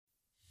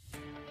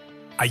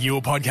Are you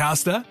a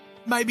podcaster?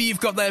 Maybe you've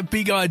got that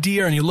big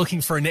idea and you're looking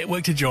for a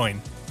network to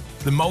join.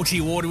 The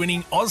multi-award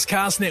winning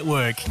Ozcast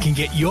Network can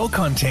get your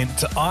content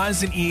to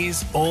eyes and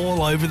ears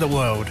all over the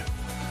world.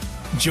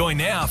 Join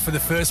now for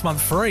the first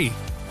month free,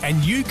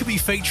 and you could be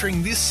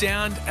featuring this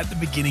sound at the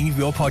beginning of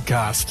your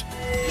podcast.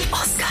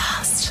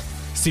 Ozcast.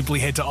 Simply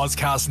head to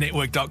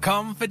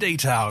ozcastnetwork.com for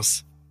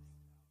details.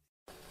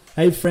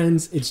 Hey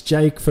friends, it's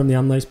Jake from the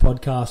Unlaced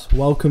Podcast.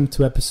 Welcome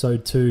to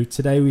episode 2.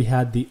 Today we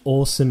had the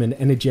awesome and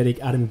energetic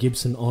Adam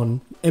Gibson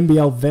on,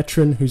 NBL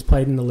veteran who's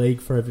played in the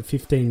league for over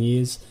 15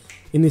 years.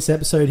 In this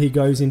episode, he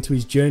goes into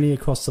his journey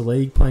across the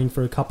league, playing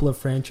for a couple of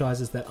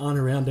franchises that aren't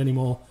around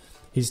anymore,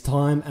 his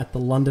time at the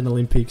London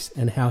Olympics,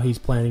 and how he's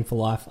planning for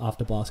life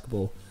after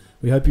basketball.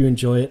 We hope you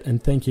enjoy it,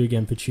 and thank you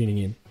again for tuning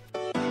in.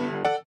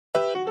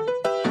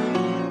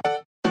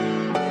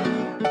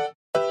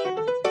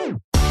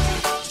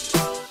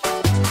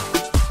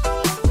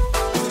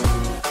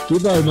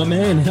 Gibbo, my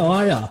man, how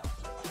are ya?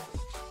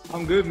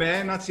 I'm good,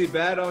 man. Not too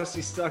bad.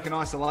 Obviously stuck in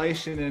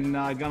isolation and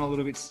gone a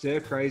little bit stir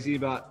crazy,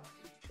 but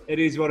it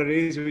is what it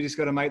is. We just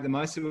got to make the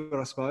most of it,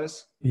 I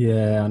suppose.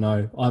 Yeah, I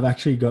know. I've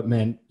actually got,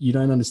 man, you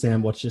don't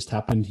understand what's just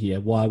happened here,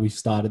 why we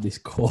started this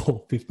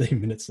call 15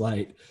 minutes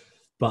late.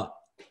 But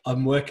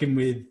I'm working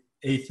with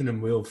Ethan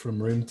and Will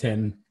from Room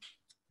 10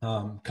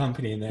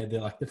 company, and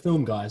they're like the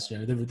film guys, you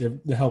know,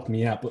 they're helping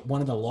me out. But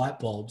one of the light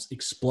bulbs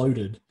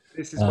exploded.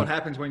 This is what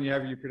happens when you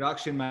have your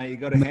production, mate. You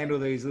got to handle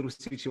these little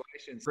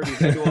situations.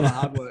 They do all the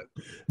hard work.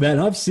 Man,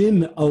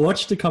 I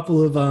watched a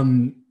couple of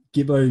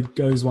Gibbo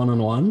Goes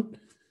One-on-One.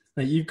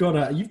 You've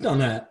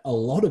done a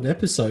lot of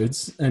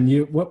episodes, and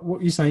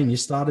what you're saying, you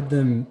started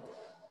them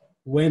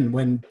when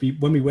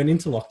we went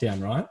into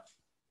lockdown, right?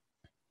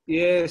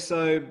 Yeah,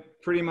 so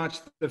pretty much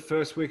the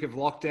first week of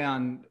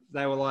lockdown,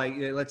 they were like,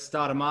 yeah, let's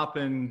start them up.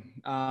 And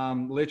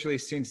literally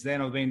since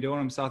then, I've been doing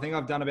them. So I think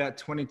I've done about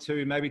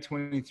 22, maybe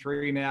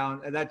 23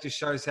 now. And that just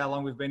shows how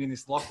long we've been in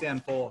this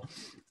lockdown for.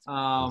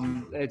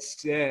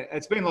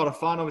 It's been a lot of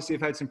fun. Obviously,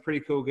 I've had some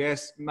pretty cool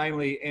guests,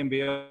 mainly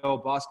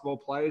NBL basketball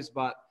players.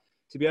 But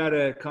to be able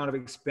to kind of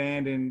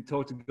expand and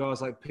talk to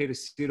guys like Peter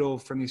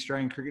Siddle from the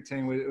Australian cricket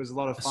team, it was a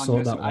lot of fun.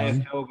 Some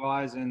AFL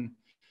guys and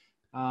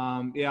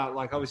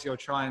obviously I'll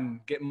try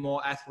and get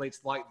more athletes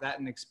like that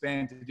and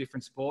expand to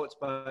different sports,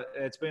 but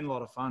it's been a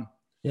lot of fun.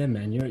 Yeah,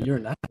 man, you're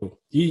an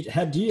athlete.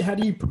 How do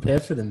you prepare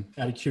for them,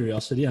 out of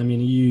curiosity? I mean,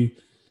 are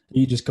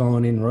you just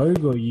going in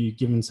rogue, or are you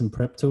giving some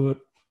prep to it?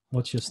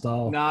 What's your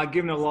style? Nah,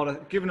 giving a lot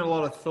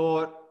of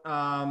thought.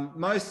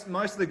 Most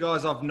of the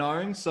guys I've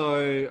known,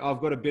 so I've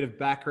got a bit of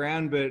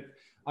background, but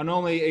I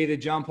normally either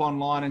jump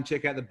online and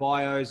check out the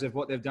bios of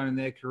what they've done in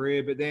their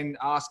career, but then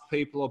ask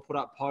people or put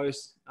up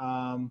posts.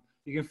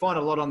 You can find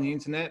a lot on the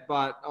internet,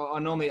 but I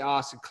normally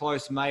ask a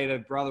close mate, a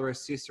brother, a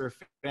sister, a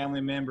family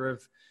member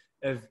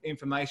of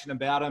information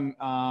about them.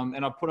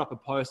 And I put up a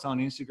post on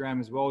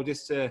Instagram as well,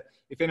 just to,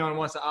 if anyone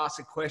wants to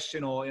ask a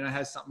question or, you know,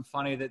 has something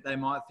funny that they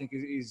might think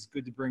is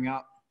good to bring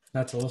up.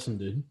 That's awesome,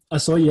 dude. I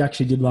saw you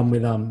actually did one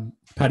with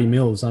Paddy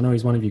Mills. I know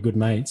he's one of your good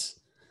mates.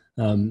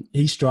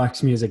 He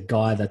strikes me as a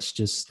guy that's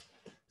just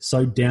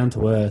so down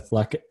to earth,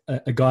 like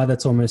a guy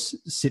that's almost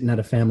sitting at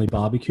a family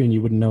barbecue and you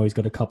wouldn't know he's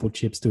got a couple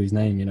chips to his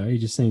name. You know, he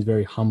just seems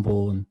very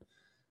humble and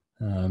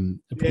I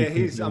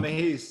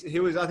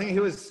think he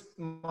was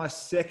my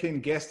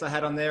second guest I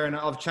had on there, and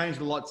I've changed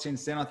a lot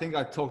since then. I think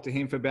I talked to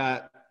him for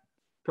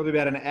probably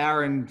about an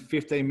hour and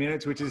 15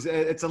 minutes, which is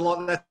it's a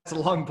lot. That's a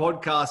long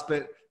podcast,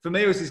 but for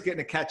me it was just getting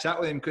to catch up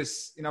with him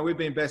because, you know, we've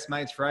been best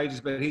mates for ages,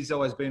 but he's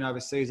always been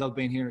overseas. I've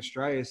been here in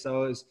Australia,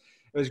 so it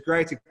was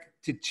great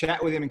to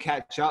chat with him and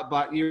catch up.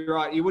 But you're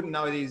right, you wouldn't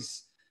know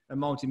he's a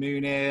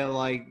multimillionaire,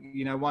 like,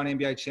 you know, won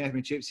NBA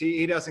championships.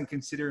 He doesn't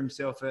consider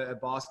himself a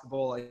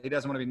basketballer. He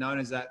doesn't want to be known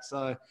as that.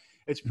 So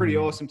it's pretty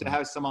awesome to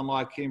have someone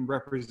like him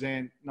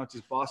represent not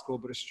just basketball,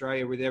 but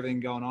Australia with everything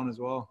going on as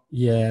well.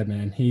 Yeah,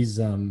 man. He's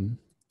awesome.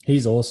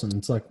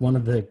 It's like one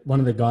of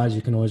the guys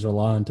you can always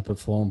rely on to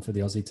perform for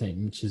the Aussie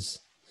team, which is,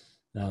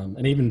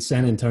 and even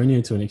San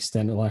Antonio to an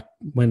extent, like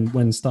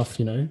when stuff,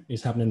 you know,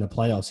 is happening in the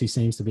playoffs, he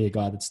seems to be a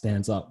guy that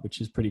stands up,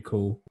 which is pretty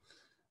cool.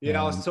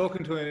 Yeah, I was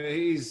talking to him.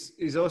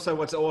 He's also,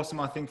 what's awesome,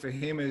 I think, for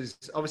him is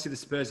obviously the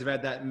Spurs have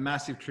had that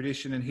massive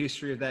tradition and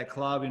history of that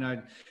club. You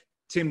know,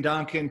 Tim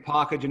Duncan,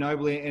 Parker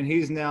Ginobili, and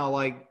he's now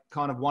like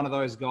kind of one of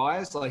those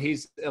guys. Like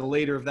he's a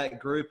leader of that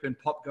group, and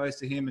Pop goes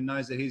to him and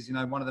knows that he's, you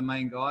know, one of the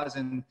main guys.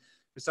 And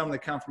for someone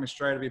that come from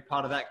Australia to be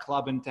part of that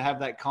club and to have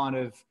that kind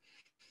of,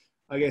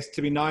 I guess,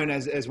 to be known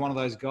as one of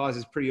those guys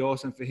is pretty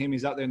awesome for him.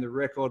 He's up there in the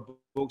record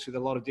books with a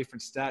lot of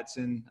different stats,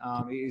 and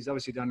he's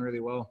obviously done really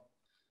well.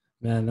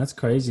 Man, that's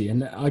crazy.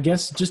 And I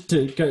guess just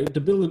to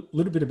build a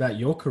little bit about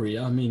your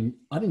career, I mean,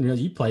 I didn't realize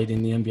you played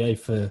in the NBA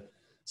for,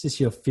 is this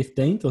your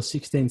 15th or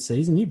 16th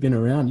season? You've been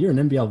around. You're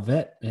an NBL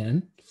vet,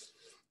 man.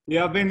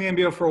 Yeah, I've been in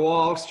the NBL for a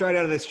while, straight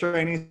out of the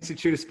Australian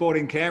Institute of Sport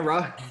in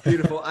Canberra.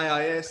 Beautiful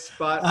AIS.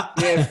 But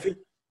yeah,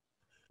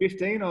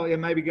 15 or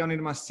maybe going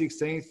into my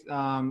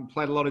 16th.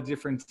 Played a lot of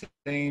different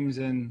teams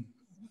and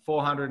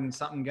 400 and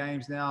something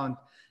games now. And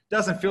it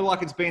doesn't feel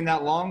like it's been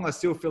that long. I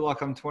still feel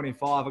like I'm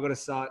 25. I've got to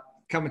start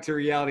coming to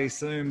reality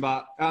soon.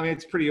 But I mean,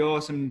 it's pretty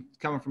awesome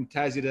coming from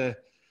Tassie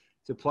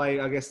to play,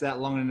 I guess, that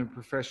long in a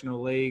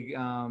professional league.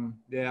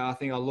 Yeah, I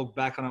think I'll look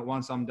back on it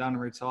once I'm done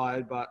and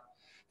retired. But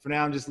for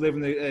now, I'm just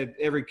living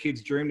every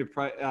kid's dream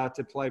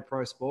to play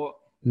pro sport.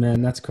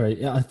 Man, that's great.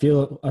 Yeah, I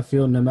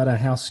feel no matter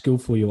how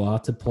skillful you are,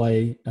 to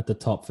play at the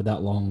top for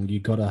that long, you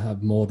got to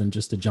have more than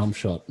just a jump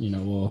shot,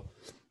 or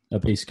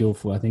be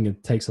skillful. I think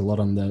it takes a lot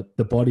on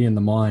the body and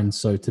the mind.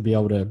 So to be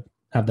able to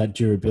have that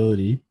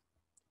durability,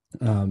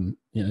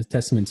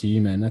 testament to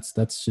you, man.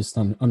 That's just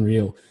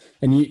unreal.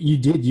 And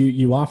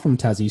you are from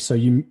Tassie, so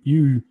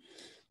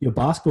your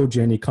basketball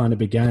journey kind of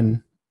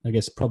began, I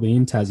guess, probably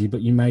in Tassie,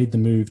 but you made the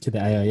move to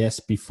the AIS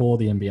before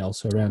the NBL,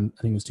 so around,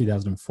 I think it was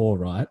 2004,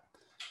 right?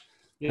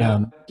 Yeah,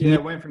 I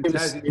went from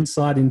Tassie.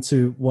 Insight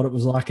into what it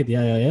was like at the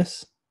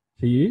AIS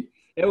for you?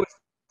 It was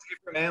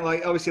different, man.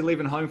 Like, obviously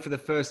leaving home for the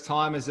first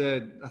time I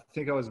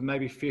think I was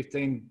maybe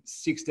 15,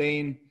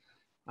 16.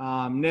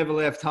 Never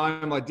left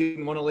home. I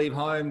didn't want to leave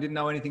home. Didn't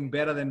know anything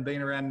better than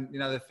being around,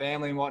 the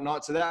family and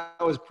whatnot. So that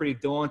was pretty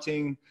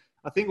daunting.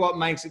 I think what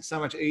makes it so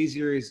much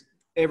easier is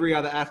every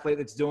other athlete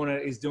that's doing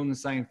it is doing the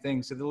same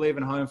thing. So they're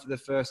leaving home for the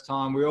first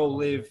time. We all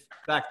live,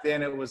 back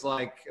then it was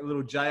like a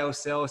little jail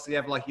cell. So you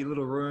have like your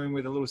little room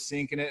with a little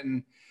sink in it.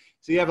 And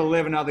so you have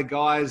 11 other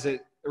guys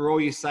that are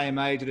all your same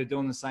age that are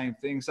doing the same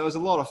thing. So it was a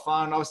lot of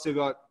fun. I've still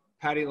got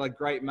Paddy, like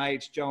great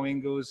mates, Joe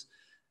Ingles.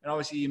 And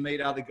obviously you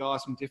meet other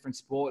guys from different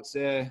sports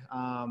there,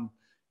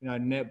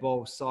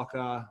 netball,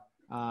 soccer,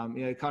 kind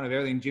of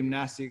everything,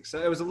 gymnastics.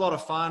 So it was a lot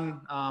of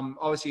fun.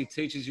 Obviously it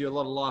teaches you a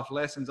lot of life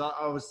lessons.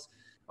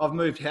 I've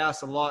moved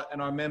house a lot,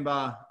 and I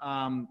remember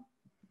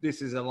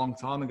this is a long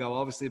time ago,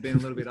 obviously being a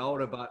little bit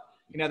older, but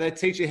they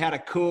teach you how to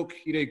cook,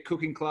 you do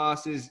cooking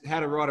classes,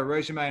 how to write a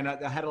resume, and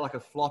I had like a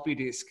floppy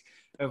disk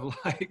of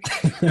like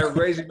a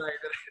resume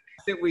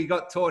that we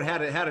got taught how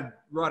to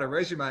write a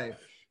resume.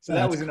 So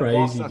that was in a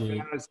box. I found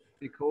it was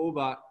pretty cool,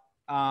 but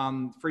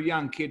for a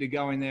young kid to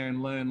go in there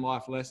and learn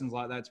life lessons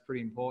like that's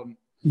pretty important.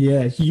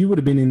 Yeah, you would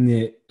have been in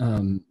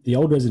the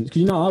old residence,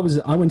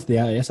 because I went to the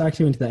AIS. I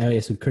actually went to the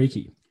AIS with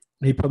Creaky.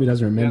 He probably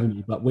doesn't remember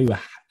me, but we were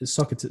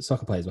soccer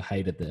players were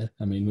hated there.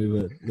 I mean, we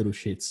were little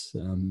shits.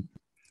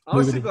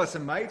 I still got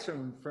some mates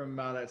from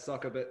that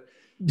soccer, but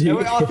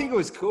I think it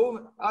was cool.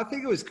 I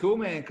think it was cool,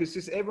 man, because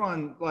just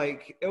everyone,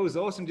 like, it was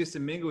awesome just to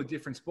mingle with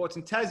different sports.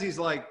 And Tassie's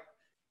like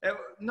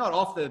not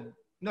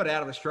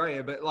out of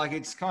Australia, but like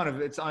it's kind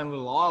of its own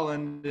little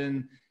island,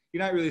 and you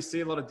don't really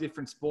see a lot of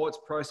different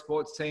pro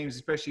sports teams,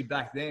 especially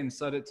back then.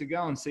 So to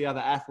go and see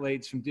other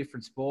athletes from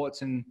different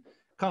sports and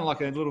kind of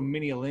like a little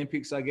mini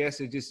Olympics, I guess,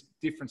 of just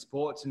different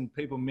sports and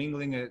people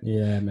mingling at,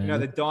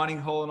 the dining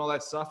hall and all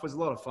that stuff was a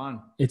lot of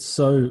fun. It's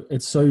so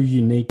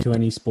unique to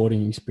any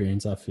sporting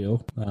experience, I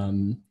feel.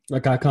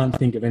 Like I can't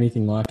think of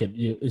anything like it.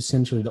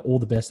 Essentially, all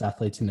the best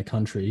athletes in the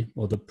country,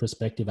 or the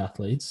prospective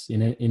athletes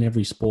in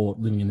every sport,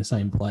 living in the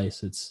same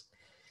place. It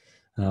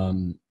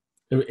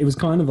was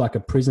kind of like a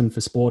prison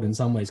for sport in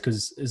some ways,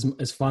 because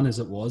as fun as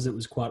it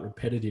was quite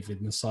repetitive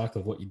in the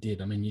cycle of what you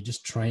did. I mean, you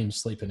just train,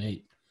 sleep, and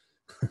eat.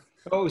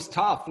 It was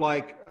tough.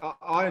 Like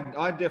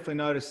I definitely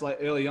noticed, like,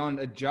 early on,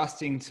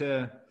 adjusting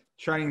to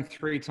training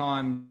 3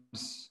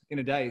 times in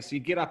a day. So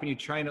you get up and you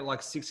train at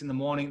like 6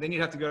 a.m. Then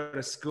you'd have to go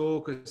to school,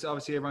 because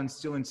obviously everyone's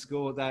still in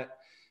school at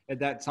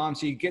that time.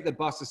 So you get the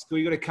bus to school.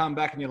 You got to come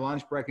back in your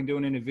lunch break and do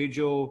an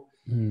individual,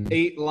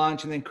 eat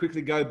lunch, and then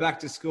quickly go back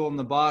to school on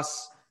the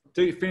bus.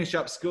 Finish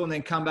up school and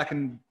then come back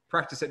and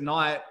practice at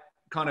night.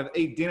 Kind of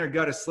eat dinner,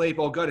 go to sleep,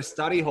 or go to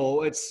study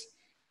hall.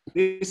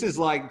 This is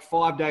like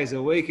 5 days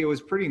a week. It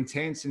was pretty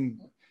intense, and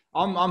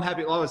I'm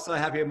happy. I was so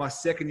happy in my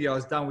second year I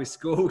was done with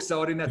school,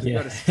 so I didn't have to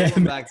go to school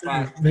and back.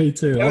 Me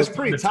too. It was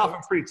pretty tough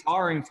and pretty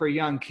tiring for a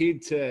young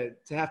kid to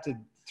have to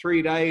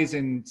 3 days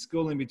in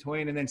school in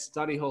between and then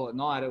study hall at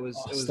night. It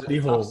was study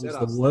hall was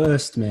the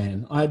worst,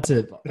 man. I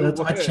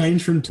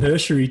changed from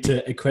tertiary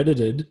to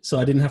accredited, so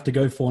I didn't have to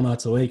go 4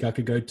 nights a week. I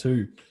could go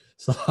 2.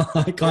 So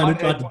I kind of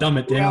tried to dumb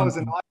it down. 2 hours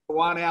a night for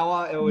 1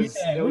 hour. It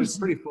was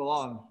pretty full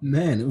on.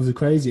 Man, it was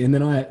crazy. And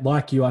then I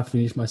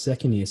finished my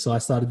second year, so I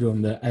started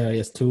doing the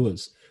AIS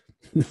tours.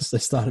 So I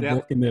started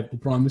walking the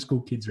primary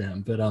school kids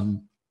around. But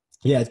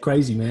it's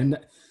crazy, man.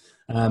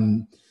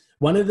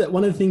 One of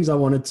the things I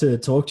wanted to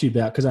talk to you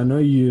about, because I know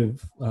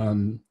you've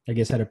I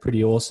guess had a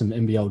pretty awesome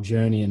NBL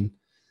journey, and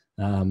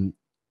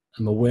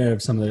I'm aware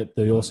of some of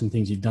the awesome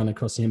things you've done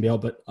across the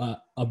NBL, but I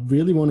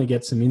really want to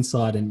get some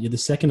insight, and you're the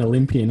second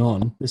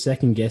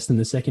guest and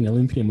the second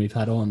Olympian we've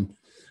had on,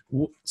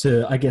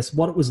 to, I guess,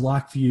 what it was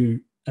like for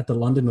you at the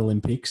London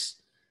Olympics,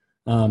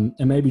 and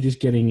maybe just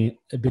getting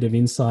a bit of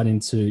insight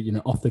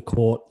into, off the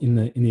court in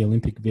the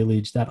Olympic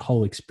Village. That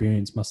whole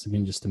experience must have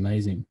been just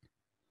amazing.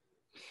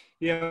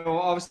 Yeah, well,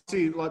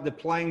 obviously, like the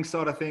playing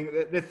side of things,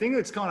 the thing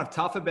that's kind of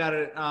tough about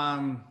it,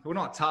 well,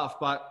 not tough,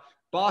 but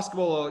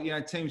basketball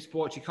or, team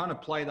sports, you kind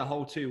of play the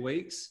whole 2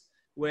 weeks,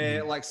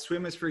 where like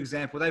swimmers, for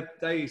example,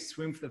 they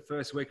swim for the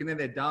first week and then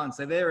they're done.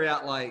 So they're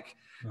out, like,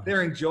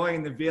 they're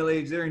enjoying the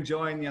village, they're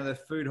enjoying, the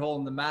food hall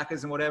and the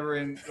Maccas and whatever,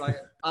 and like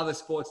other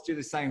sports do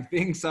the same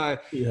thing. So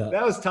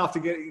that was tough to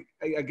get,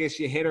 I guess,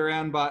 your head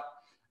around. But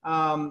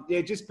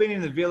Yeah, just being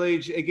in the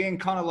village again,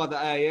 kind of like the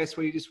AAS,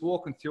 where you're just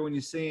walking through and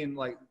you're seeing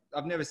like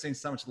I've never seen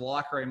so much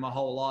lycra in my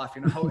whole life.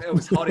 You know, it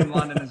was hot in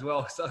London as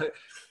well, so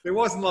there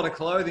wasn't a lot of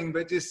clothing,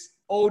 but just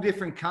all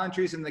different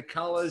countries and the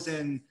colours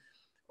and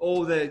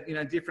all the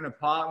different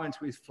apartments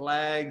with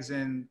flags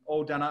and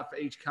all done up for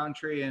each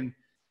country, and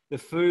the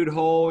food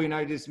hall,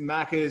 just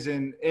Macca's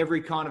and every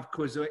kind of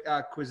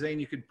cuisine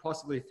you could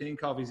possibly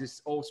think of is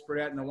just all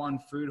spread out in the one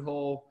food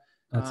hall.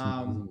 That's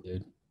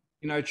amazing,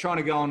 dude. Trying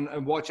to go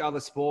and watch other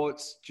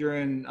sports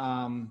during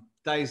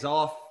days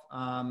off,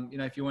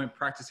 if you weren't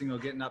practicing or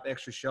getting up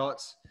extra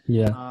shots.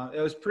 Yeah.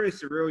 It was pretty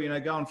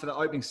surreal, going for the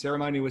opening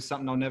ceremony was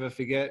something I'll never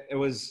forget. It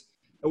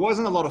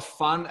wasn't a lot of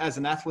fun as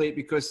an athlete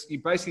because you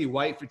basically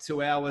wait for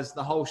 2 hours.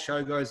 The whole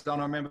show goes on.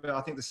 I remember,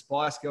 I think the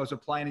Spice Girls were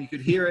playing and you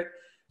could hear it.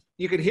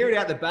 You could hear it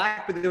out the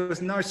back, but there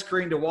was no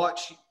screen to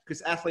watch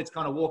because athletes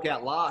kind of walk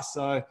out last.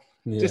 So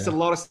just a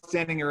lot of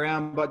standing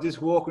around, but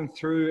just walking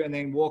through and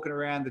then walking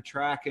around the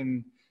track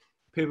and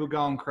people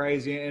going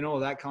crazy and all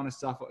that kind of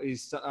stuff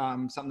is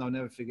something I'll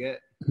never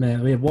forget.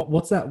 Man, what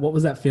was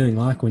that feeling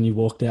like when you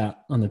walked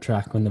out on the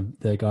track when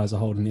the guys are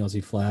holding the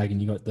Aussie flag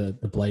and you got the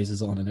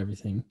blazers on and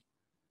everything?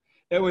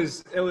 It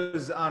was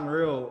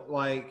unreal.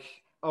 Like,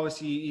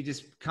 obviously, you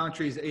just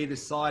countries either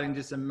side and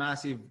just a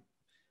massive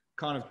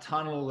kind of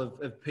tunnel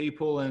of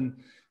people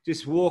and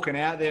just walking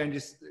out there and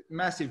just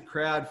massive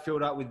crowd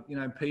filled up with,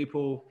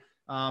 people,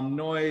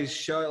 noise,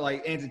 show,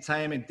 like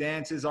entertainment,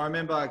 dancers. I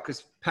remember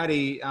because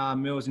Paddy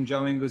Mills and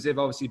Joe Ingles, they've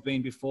obviously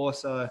been before,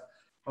 so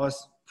I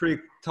was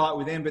pretty tight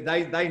with them, but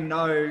they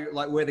know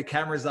like where the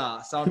cameras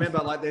are. So I remember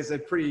like there's a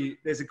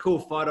cool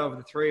photo of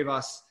the three of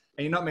us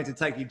and you're not meant to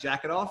take your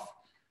jacket off.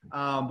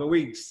 But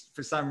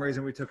for some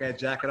reason, we took our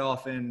jacket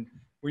off and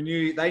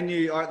they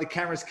knew, all right, the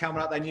camera's coming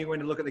up. They knew when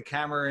to look at the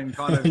camera and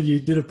kind of you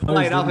did a pose,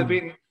 play it up a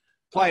bit,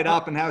 play it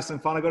up and have some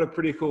fun. I got a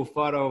pretty cool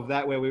photo of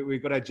that where we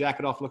got our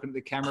jacket off looking at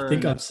the camera. I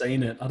think I've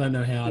seen it. I don't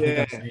know how. I think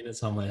I've seen it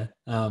somewhere.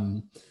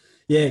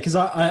 Because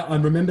I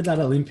remember that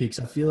Olympics.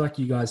 I feel like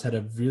you guys had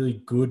a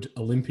really good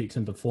Olympics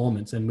and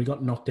performance, and we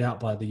got knocked out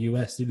by the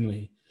US, didn't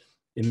we?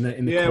 In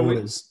the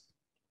quarters.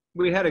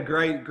 We had a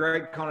great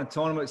kind of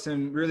tournament,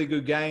 some really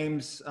good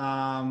games.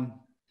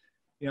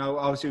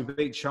 Obviously we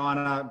beat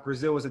China.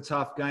 Brazil was a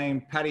tough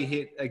game. Paddy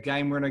hit a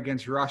game winner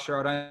against Russia.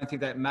 I don't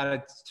think that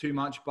mattered too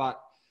much,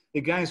 but the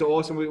games are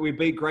awesome. We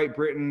beat Great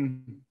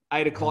Britain,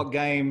 8 o'clock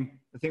game.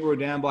 I think we were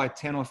down by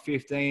 10 or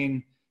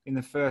 15 in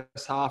the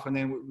first half, and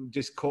then we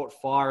just caught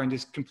fire and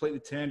just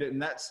completely turned it.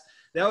 And that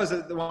was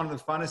one of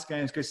the funnest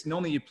games because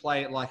normally you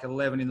play at like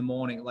 11 in the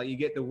morning. Like you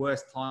get the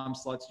worst time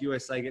slots.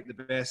 USA get the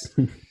best.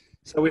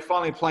 So we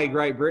finally played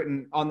Great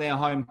Britain on their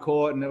home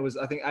court, and it was,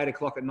 I think, 8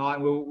 o'clock at night.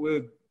 And we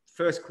were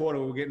first quarter,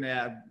 we were getting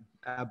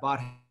our butt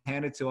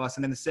handed to us.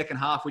 And then the second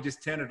half, we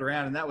just turned it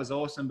around, and that was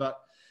awesome. But,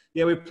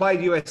 yeah, we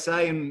played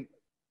USA in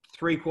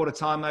three-quarter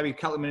time, maybe a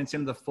couple of minutes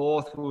into the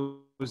fourth.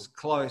 Was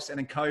close. And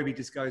then Kobe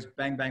just goes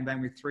bang, bang,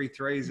 bang with 3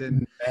 threes.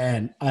 And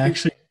man,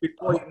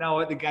 before you know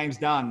it, the game's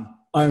done.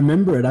 I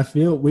remember it. I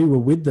feel we were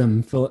with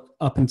them for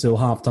up until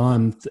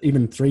half-time,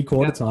 even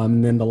three-quarter time.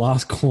 And then the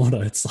last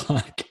quarter, it's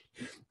like...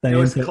 It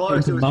was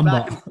close. It was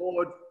back and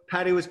forward.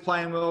 Paddy was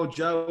playing well.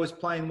 Joe was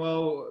playing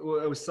well.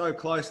 It was so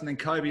close. And then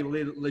Kobe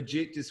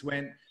legit just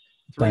went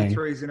three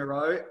threes in a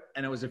row,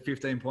 and it was a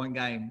 15-point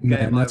game.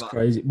 Man, that's over.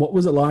 Crazy. What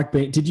was it like?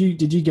 Did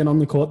you get on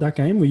the court that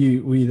game? Were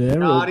you there?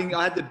 No, I didn't.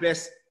 I had the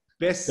best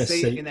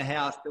seat in the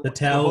house. The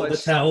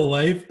towel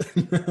wave.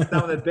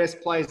 Some of the best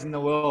players in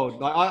the world.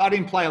 Like I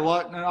didn't play a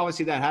lot. And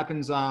obviously that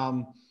happens.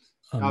 I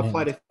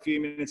played a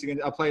few minutes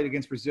against. I played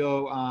against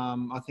Brazil.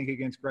 I think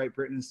against Great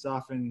Britain and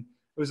stuff, and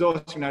it was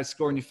awesome,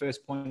 scoring your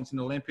first points in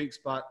the Olympics.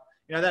 But,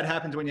 that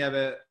happens when you have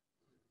an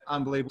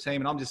unbelievable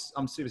team. And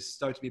I'm super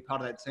stoked to be part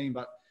of that team.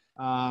 But,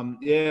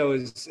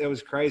 it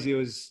was crazy.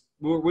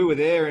 We were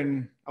there,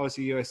 and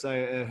obviously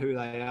USA who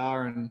they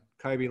are. And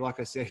Kobe, like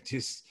I said,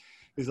 just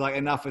was like,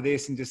 enough of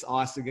this and just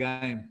iced the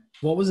game.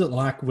 What was it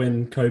like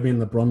when Kobe and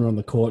LeBron were on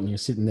the court and you're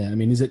sitting there? I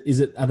mean,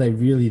 are they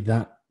really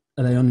that?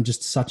 Are they on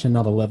just such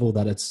another level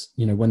that it's,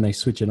 when they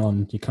switch it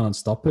on, you can't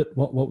stop it?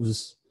 What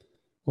was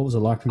it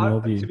like from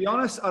your view? To be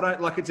honest, I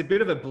don't like. It's a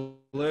bit of a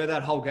blur,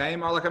 that whole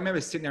game. I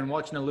remember sitting there and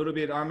watching a little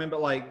bit. I remember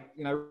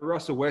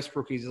Russell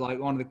Westbrook is like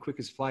one of the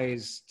quickest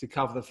players to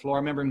cover the floor. I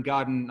remember him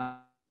guarding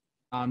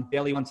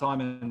Belly one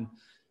time, and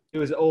it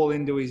was all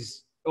into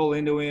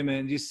him,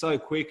 and just so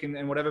quick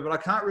and whatever. But I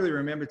can't really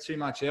remember too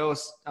much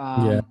else.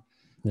 Yeah.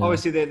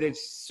 Obviously, they're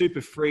super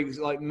freaks,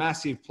 like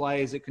massive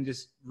players that can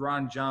just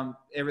run, jump,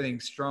 everything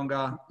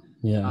stronger.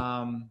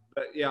 Yeah.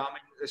 But yeah, I mean,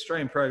 the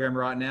Australian program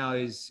right now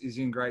is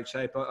in great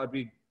shape. I'd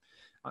be,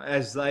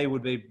 as they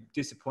would be,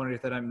 disappointed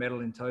if they don't medal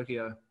in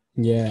Tokyo.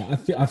 Yeah,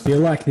 I feel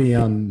like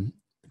the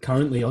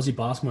currently Aussie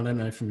basketball. I don't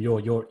know from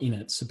you're in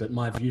it, but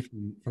my view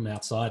from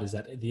outside is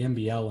that the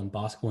NBL and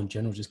basketball in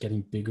general is just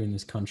getting bigger in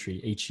this country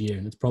each year,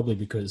 and it's probably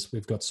because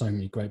we've got so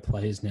many great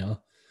players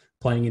now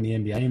playing in the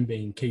NBA and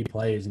being key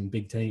players in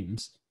big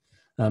teams.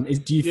 Do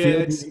you feel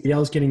the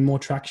NBL is getting more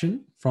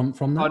traction from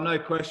that? Oh, no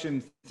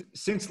question.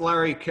 Since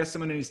Larry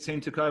Kesselman and his team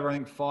took over, I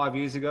think 5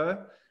 years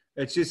ago,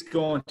 it's just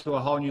gone to a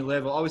whole new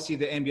level. Obviously,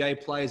 the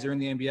NBA players are in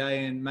the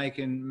NBA and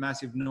making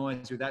massive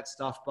noise with that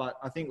stuff. But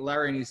I think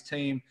Larry and his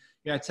team,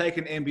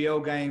 taking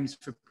NBL games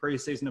for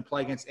preseason to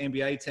play against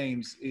NBA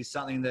teams is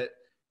something that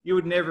you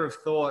would never have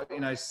thought,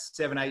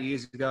 7, 8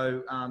 years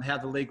ago, how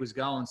the league was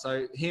going.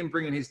 So him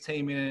bringing his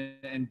team in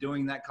and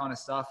doing that kind of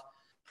stuff,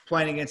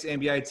 playing against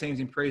NBA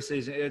teams in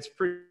preseason, it's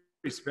pretty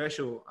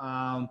special.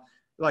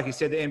 Like you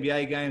said, the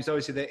NBA games,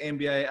 obviously the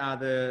NBA,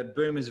 the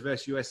Boomers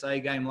versus USA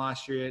game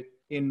last year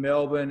in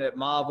Melbourne at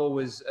Marvel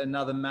was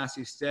another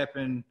massive step.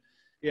 And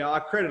I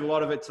credit a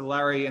lot of it to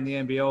Larry and the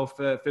NBL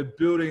for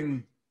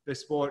building the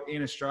sport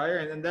in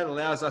Australia. And that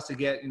allows us to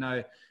get,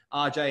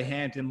 RJ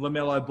Hampton,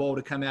 LaMelo Ball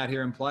to come out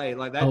here and play.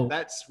 Like that.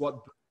 That's what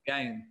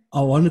game.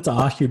 I wanted to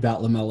ask you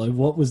about LaMelo.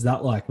 What was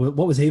that like? What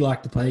was he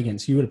like to play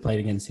against? You would have played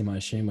against him, I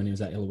assume, when he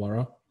was at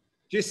Illawarra.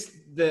 Just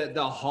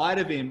the height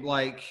of him.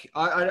 Like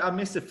I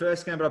missed the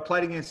first game, but I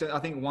played against it, I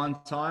think,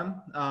 one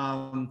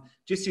time.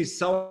 Just he's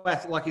so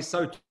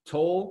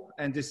tall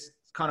and just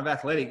kind of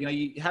athletic.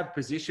 You have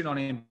position on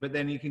him, but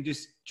then you can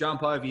just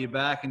jump over your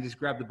back and just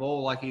grab the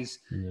ball. Like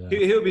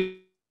he'll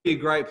be a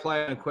great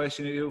player, no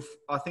question.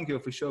 I think he'll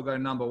for sure go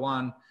number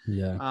one.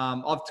 Yeah.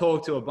 I've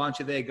talked to a bunch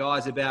of their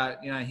guys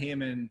about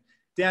him, and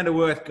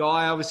down-to-earth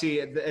guy. Obviously,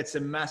 it's a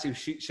massive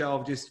shit show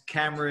of just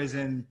cameras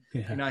and,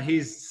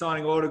 he's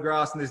signing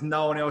autographs and there's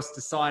no one else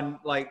to sign.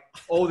 Like,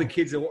 all the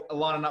kids are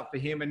lining up for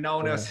him and no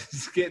one else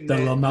is getting the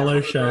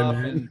LaMelo show,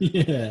 man.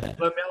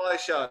 LaMelo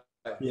show.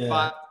 Yeah.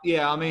 But,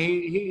 I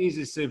mean, he's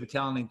a super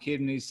talented kid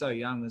and he's so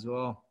young as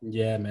well.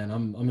 Yeah, man.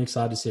 I'm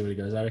excited to see where he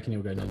goes. I reckon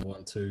he'll go number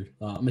 1 too.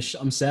 I'm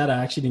sad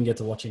I actually didn't get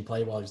to watch him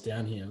play while he was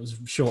down here. It was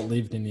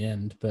short-lived in the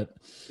end. But,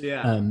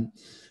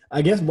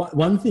 I guess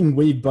one thing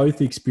we've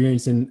both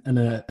experienced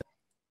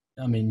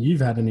I mean, you've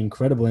had an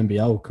incredible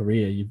NBL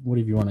career. What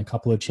have you won? A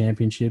couple of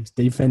championships,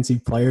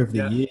 defensive player of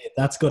the year.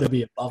 That's got to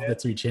be above the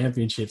 2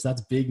 championships.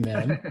 That's big,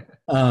 man.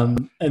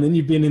 And then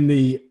you've been in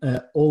the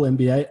all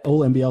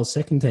NBL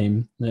second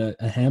team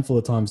a handful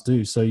of times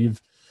too. So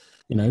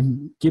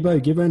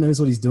Gibbo knows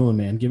what he's doing,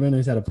 man. Gibbo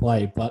knows how to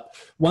play. But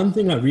one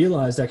thing I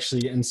realized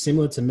actually, and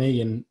similar to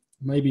me, and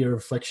maybe a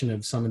reflection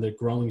of some of the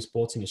growing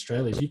sports in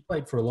Australia, is you've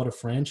played for a lot of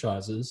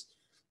franchises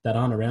that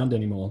aren't around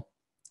anymore.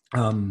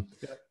 And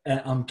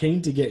I'm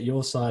keen to get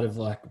your side of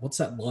what's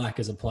that like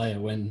as a player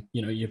when,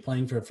 you're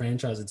playing for a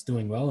franchise that's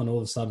doing well and all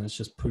of a sudden it's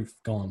just poof,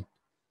 gone.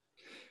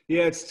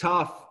 Yeah, it's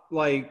tough.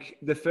 Like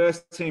the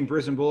first team,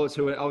 Brisbane Bullets,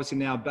 who are obviously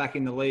now back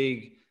in the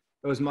league,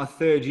 it was my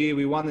 3rd year.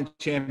 We won the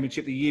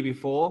championship the year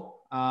before.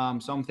 So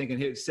I'm thinking,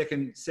 here,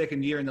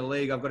 second year in the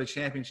league, I've got a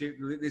championship.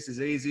 This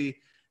is easy.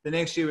 The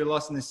next year we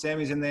lost in the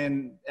semis, and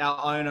then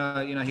our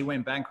owner, he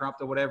went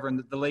bankrupt or whatever,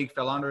 and the league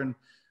fell under. And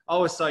I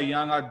was so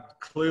young, I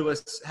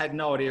clueless, had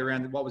no idea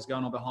around what was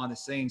going on behind the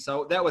scenes.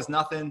 So that was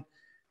nothing.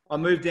 I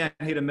moved down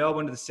here to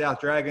Melbourne to the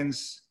South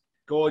Dragons,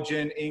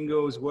 Gorgon,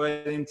 Ingles,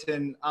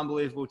 Worthington,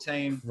 unbelievable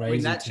team,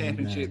 win that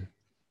championship. Man.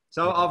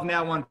 So I've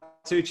now won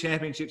 2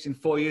 championships in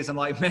 4 years. I'm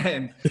like,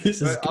 man,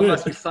 I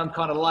must be some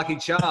kind of lucky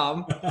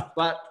charm.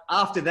 But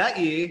after that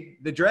year,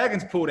 the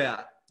Dragons pulled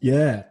out.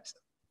 Yeah.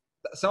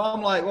 So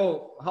I'm like,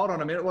 well, hold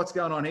on a minute. What's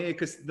going on here?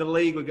 Because the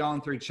league were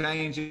going through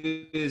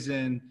changes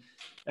and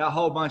a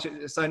whole bunch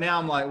of. So now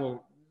I'm like,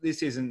 well,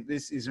 this isn't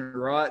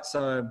right.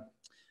 So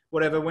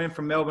whatever. Went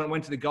from Melbourne,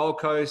 went to the Gold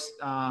Coast,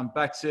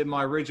 back to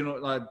my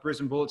original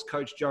Brisbane Bullets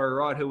coach, Joey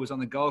Wright, who was on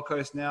the Gold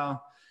Coast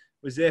now.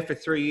 Was there for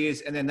 3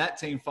 years, and then that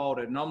team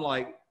folded. And I'm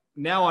like,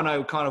 now I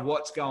know kind of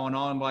what's going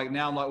on. Like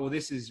now I'm like, well,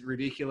 this is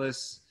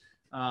ridiculous.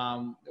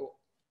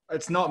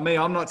 It's not me.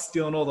 I'm not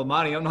stealing all the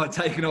money. I'm not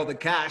taking all the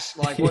cash.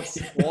 Like,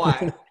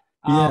 why?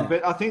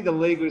 But I think the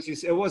league was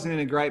it wasn't in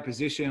a great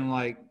position,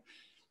 like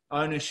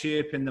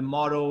ownership and the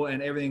model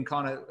and everything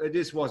it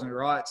just wasn't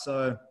right.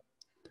 So,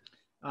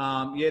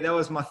 that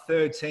was my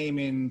 3rd team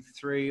in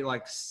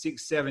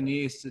 6, 7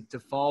 years to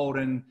fold.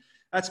 And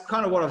that's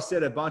kind of what I've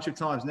said a bunch of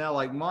times now.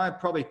 Like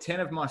probably 10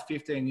 of my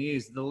 15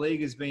 years, the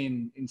league has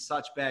been in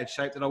such bad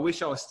shape that I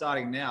wish I was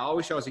starting now. I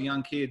wish I was a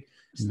young kid.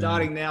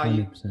 Starting now,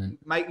 100%. You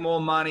make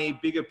more money,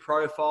 bigger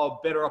profile,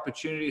 better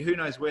opportunity. Who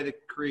knows where the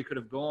career could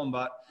have gone,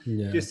 but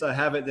just so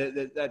have it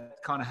that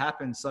kind of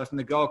happened. So from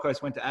the Gold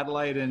Coast, went to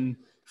Adelaide, and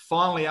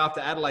finally after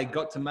Adelaide,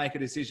 got to make a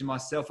decision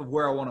myself of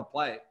where I want to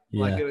play.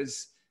 Yeah. Like it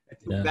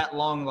took that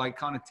long, like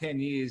kind of 10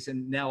 years,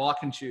 and now I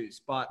can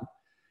choose. But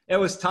it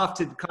was tough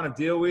to kind of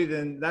deal with,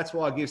 and that's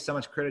why I give so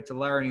much credit to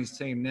Larry and his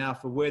team now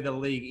for where the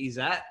league is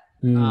at.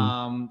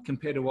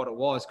 Compared to what it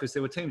was, because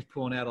there were teams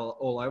pulling out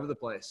all over the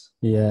place.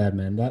 Yeah,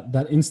 man,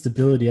 that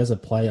instability as a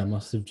player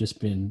must have just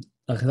been.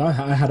 Because I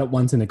had it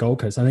once in the Gold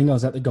Coast. I think I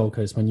was at the Gold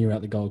Coast when you were at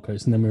the Gold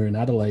Coast, and then we were in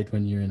Adelaide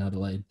when you were in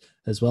Adelaide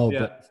as well. Yeah.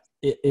 But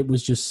it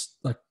was just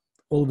like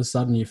all of a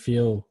sudden you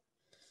feel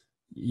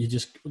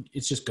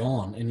it's just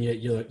gone, and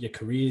your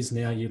careers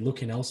now you're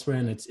looking elsewhere,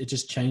 and it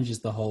just changes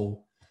the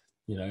whole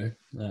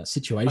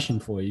situation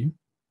for you.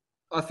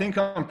 I think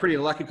I'm pretty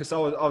lucky because I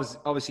was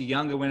obviously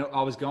younger when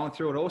I was going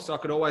through it all, so I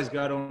could always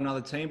go to another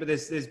team. But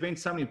there's been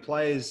so many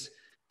players,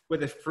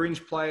 whether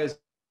fringe players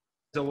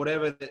or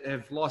whatever, that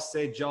have lost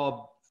their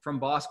job from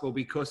basketball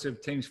because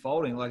of teams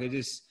folding. Like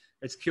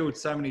it's killed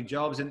so many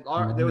jobs. And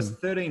there was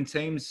 13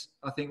 teams,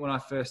 I think, when I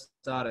first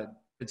started.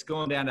 It's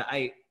gone down to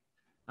 8.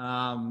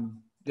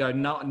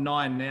 Not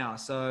 9 now.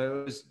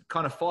 So it was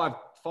kind of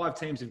five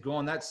teams have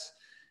gone. That's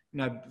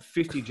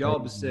 50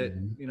 jobs that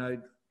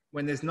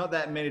when there's not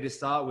that many to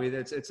start with,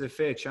 it's a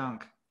fair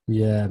chunk.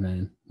 Yeah,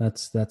 man,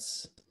 that's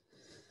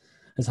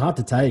it's hard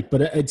to take,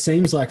 but it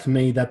seems like for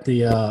me that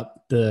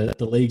the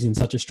league's in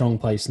such a strong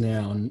place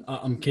now, and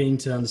I'm keen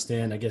to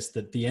understand, I guess,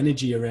 that the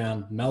energy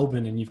around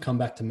Melbourne, and you've come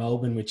back to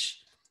Melbourne,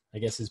 which I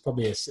guess is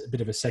probably a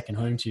bit of a second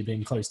home to you,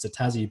 being close to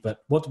Tassie. But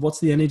what's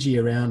the energy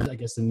around, I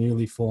guess, the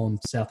newly formed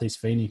Southeast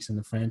Phoenix and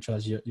the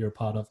franchise you're a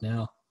part of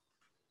now?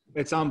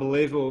 It's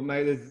unbelievable,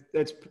 mate.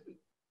 It's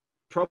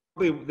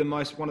probably one of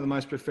the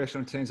most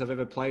professional teams I've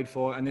ever played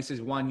for, and this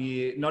is 1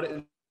 year.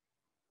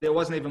 There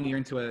wasn't even a year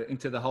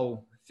into the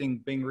whole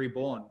thing being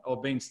reborn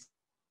or being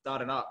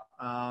started up.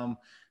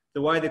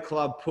 The way the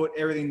club put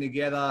everything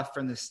together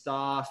from the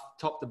staff,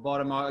 top to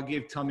bottom, I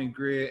give Tommy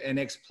Greer, an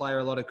ex-player,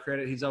 a lot of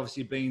credit. He's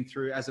obviously been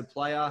through as a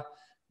player,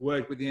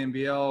 worked with the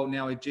NBL,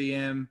 now a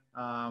GM,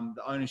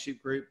 the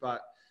ownership group. But,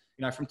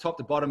 from top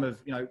to bottom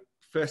of,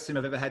 first time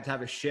I've ever had to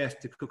have a chef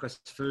to cook us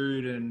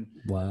food. And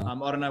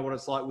wow. I don't know what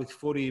it's like with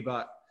footy,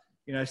 but,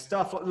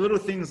 stuff, little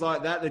things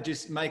like that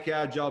just make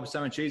our job so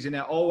much easier.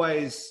 Now,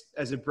 always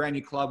as a brand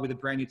new club with a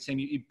brand new team,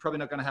 you're probably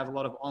not going to have a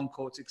lot of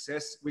on-court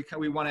success.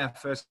 We won our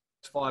first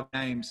 5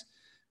 games.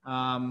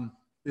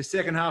 The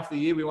second half of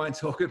the year we won't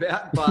talk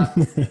about, but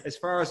as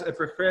far as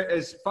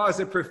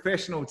a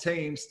professional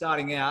team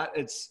starting out,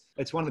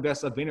 it's one of the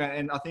best I've been at.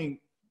 And I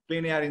think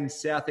being out in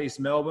Southeast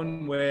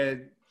Melbourne,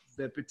 where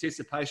the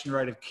participation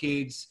rate of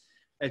kids,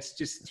 it's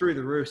just through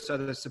the roof. So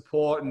the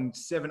support and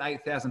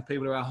 8,000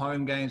 people to our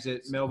home games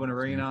at Melbourne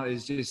Arena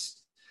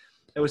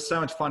it was so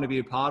much fun to be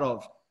a part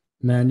of.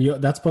 Man,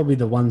 that's probably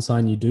the one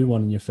sign you do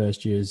want in your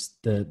first year is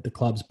the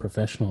club's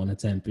professional and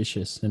it's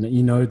ambitious. And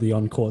the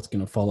on-court's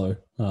going to follow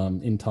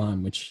in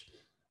time, which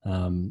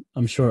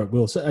I'm sure it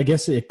will. So I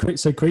guess,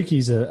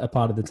 Creaky's a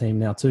part of the team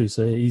now too.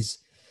 So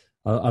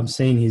I'm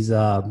seeing his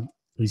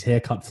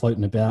haircut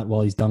floating about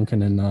while he's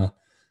dunking and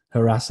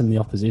harassing the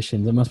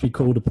opposition. It must be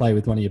cool to play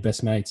with one of your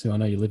best mates who I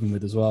know you're living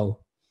with as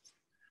well.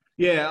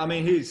 Yeah, I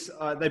mean,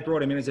 they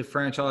brought him in as a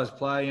franchise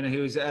player. He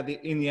was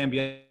in the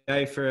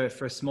NBA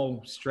for a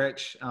small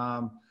stretch.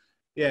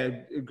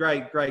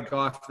 Great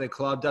guy for the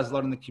club. Does a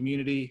lot in the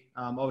community.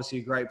 Obviously,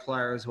 a great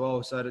player as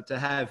well. So to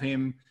have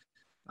him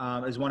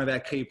as one of our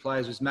key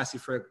players was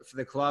massive for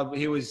the club.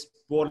 He was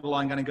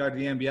borderline going to go to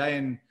the NBA,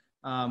 and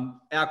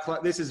our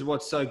club. This is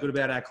what's so good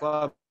about our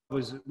club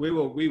was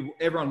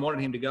everyone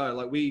wanted him to go.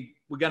 Like we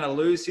were going to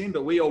lose him,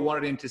 but we all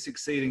wanted him to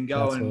succeed and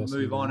go. That's and awesome,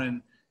 move on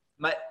and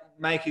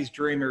make his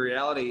dream a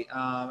reality.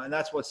 And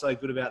that's what's so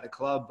good about the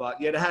club. But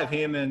to have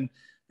him and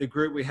the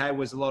group we had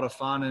was a lot of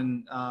fun.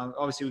 And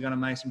obviously we're going to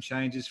make some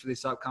changes for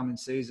this upcoming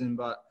season.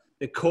 But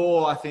the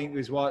core, I think,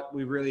 is what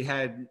we really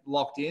had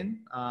locked in,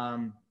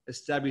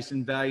 established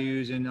some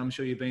values. And I'm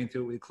sure you've been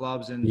through it with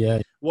clubs and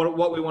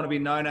what we want to be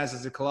known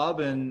as a club.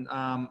 And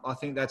I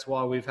think that's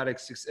why we've had a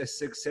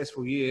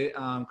successful year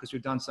because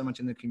we've done so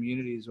much in the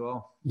community as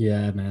well.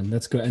 Yeah, man,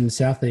 that's good. And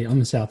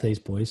I'm a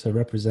Southeast boy, so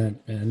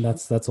represent, and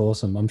that's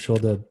awesome. I'm sure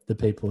the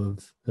people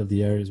of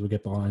the areas will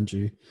get behind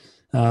you.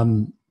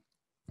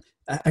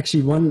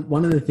 Actually,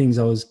 one of the things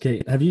I was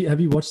keen. Have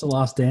you watched The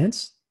Last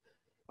Dance?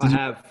 I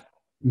have.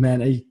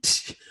 Man,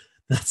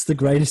 that's the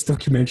greatest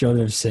documentary I've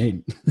ever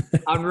seen.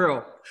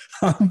 Unreal.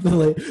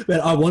 Unbelievable.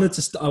 Man, I wanted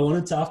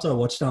to after I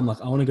watched it, I'm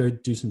like, I want to go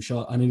do some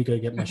shot. I need to go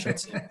get my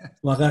shots.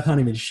 Like, I can't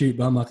even shoot,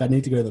 but I'm like, I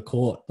need to go to the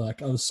court.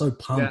 Like, I was so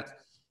pumped.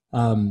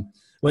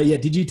 Yeah.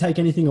 Did you take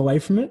anything away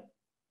from it?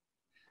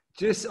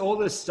 Just all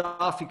the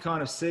stuff you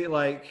kind of see,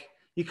 like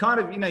you kind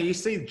of, you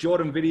see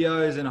Jordan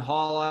videos and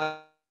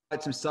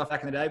highlights and stuff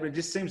back in the day, but it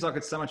just seems like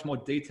it's so much more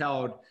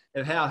detailed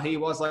of how he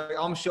was. Like,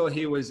 I'm sure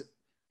he was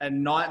a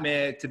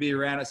nightmare to be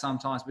around at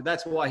sometimes, but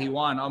that's why he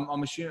won.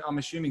 I'm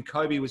assuming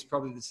Kobe was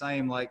probably the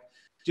same. Like,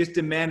 just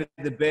demanded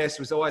the best,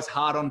 was always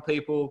hard on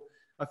people.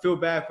 I feel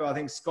bad for, I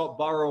think, Scott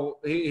Burrell.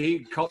 He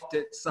copped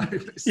it so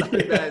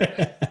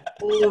bad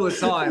all the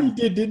time. He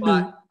did,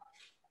 didn't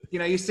he?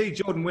 You see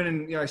Jordan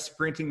winning,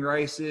 sprinting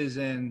races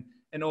and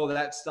all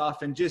that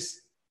stuff. And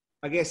just,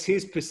 I guess,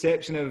 his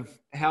perception of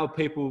how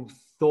people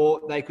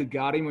thought they could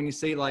guard him. When you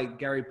see like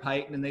Gary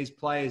Payton and these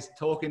players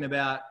talking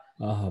about,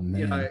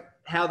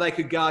 how they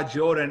could guard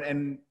Jordan,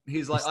 and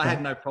he's like, I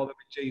had no problem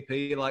with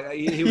GP. Like,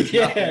 he was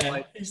nothing.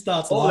 Like, he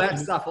starts all laughing.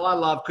 That stuff I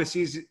love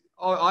because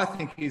I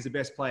think he's the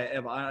best player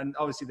ever. And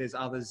obviously there's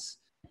others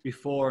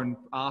before and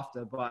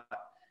after, but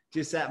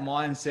just that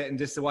mindset and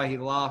just the way he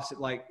laughs,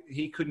 like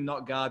he could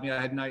not guard me.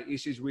 I had no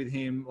issues with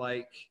him.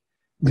 Like,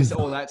 just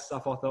all that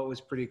stuff I thought was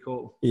pretty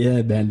cool.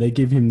 Yeah, man. They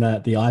give him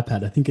the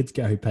iPad. I think it's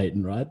Gary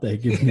Payton, right? They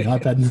give him the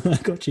iPad and I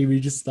got you. He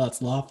just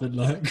starts laughing.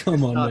 Like,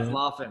 come on, man.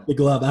 Laughing. The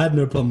glove. I had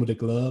no problem with the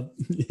glove.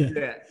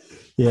 Yeah,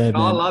 man.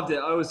 I loved it.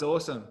 It was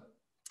awesome.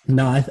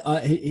 No,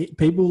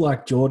 people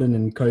like Jordan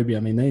and Kobe, I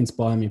mean, they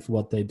inspire me for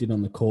what they did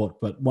on the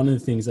court. But one of the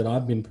things that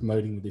I've been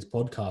promoting with this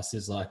podcast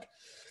is like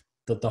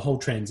the whole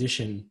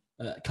transition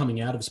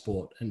coming out of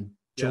sport. And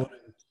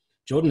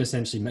Jordan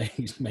essentially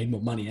made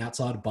more money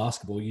outside of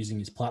basketball using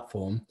his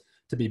platform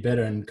to be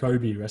better. And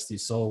Kobe, rest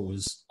his soul,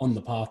 was on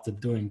the path to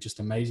doing just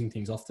amazing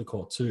things off the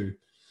court too,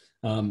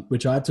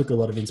 which I took a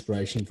lot of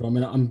inspiration from.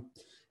 And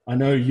I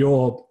know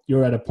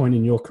you're at a point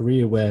in your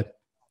career where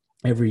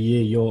every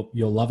year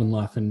you're loving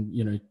life and,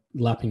 you know,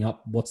 lapping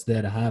up what's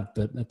there to have.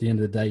 But at the end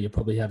of the day, you're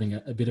probably having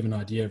a bit of an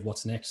idea of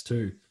what's next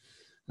too.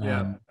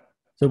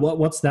 So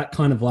what's that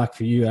kind of like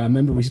for you? I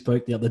remember we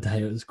spoke the other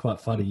day. It was quite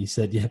funny. You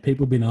said, yeah,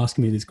 people have been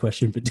asking me this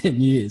question for 10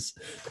 years,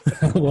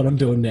 what I'm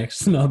doing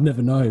next. And I've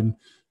never known.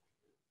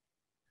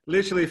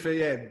 Literally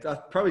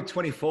probably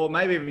 24,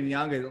 maybe even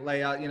younger. What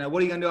are you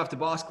going to do after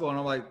basketball? And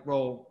I'm like,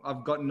 well,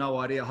 I've got no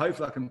idea.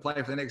 Hopefully I can play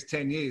for the next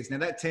 10 years. Now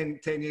that 10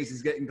 years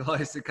is getting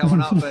close to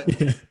coming up,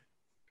 but yeah.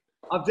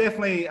 I've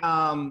definitely,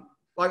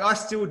 I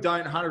still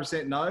don't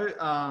 100% know.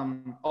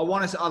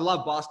 I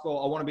love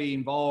basketball. I want to be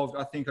involved.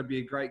 I think I'd be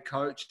a great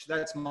coach.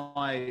 That's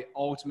my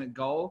ultimate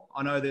goal.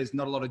 I know there's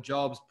not a lot of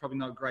jobs, probably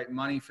not great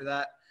money for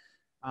that.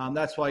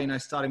 That's why,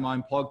 starting my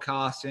own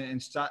podcast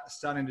and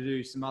starting to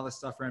do some other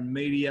stuff around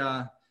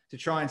media to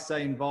try and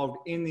stay involved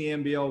in the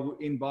NBL,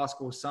 in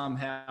basketball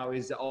somehow,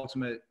 is the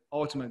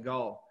ultimate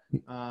goal.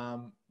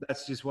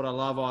 That's just what I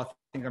love. I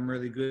think I'm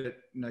really good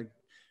at,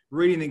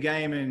 reading the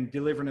game and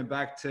delivering it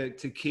back to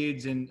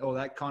kids and all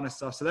that kind of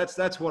stuff. So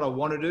that's what I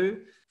want to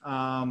do.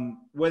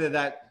 Whether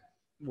that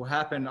will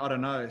happen, I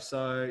don't know.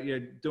 So,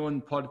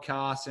 doing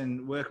podcasts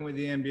and working with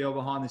the NBL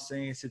behind the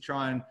scenes to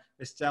try and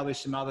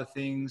establish some other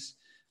things.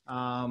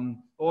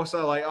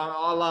 Also,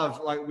 I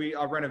love, we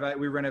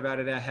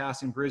renovated our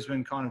house in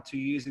Brisbane kind of 2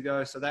 years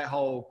ago. So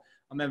I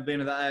remember being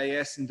to the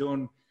AAS and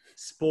doing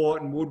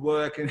sport and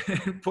woodwork and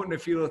putting a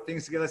few little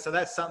things together. So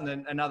that's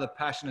something, another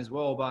passion as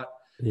well. But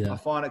I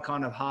find it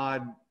kind of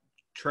hard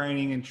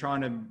training and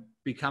trying to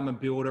become a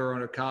builder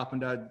or a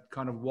carpenter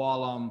kind of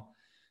while I'm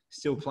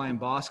still playing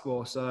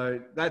basketball.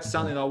 So that's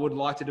something that I would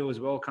like to do as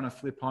well, kind of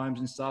flip homes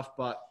and stuff.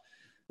 But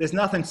there's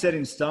nothing set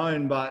in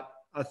stone. But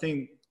I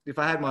think if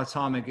I had my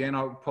time again,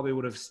 I probably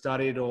would have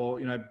studied or,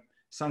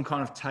 some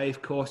kind of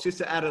TAFE course, just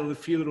to add a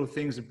few little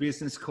things, a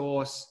business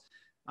course,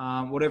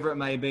 whatever it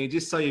may be,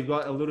 just so you've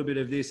got a little bit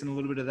of this and a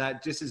little bit of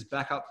that, just as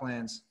backup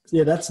plans.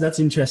 Yeah, that's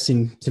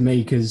interesting to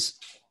me because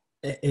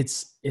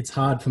it's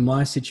hard for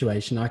my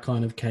situation. I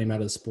kind of came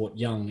out of sport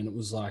young and it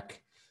was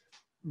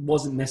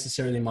wasn't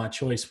necessarily my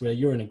choice, where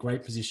you're in a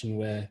great position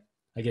where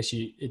I guess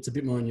it's a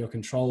bit more in your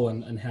control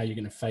and how you're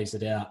going to phase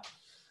it out.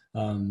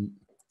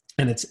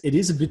 And it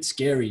is a bit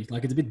scary.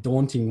 It's a bit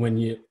daunting when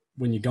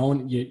you're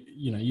going,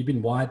 you've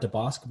been wired to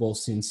basketball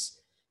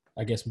since,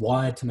 I guess,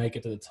 wired to make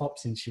it to the top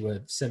since you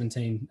were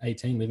 17,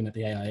 18, living at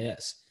the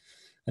AIS.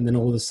 And then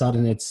all of a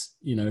sudden it's,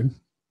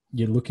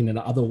 you're looking at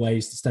other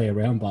ways to stay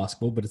around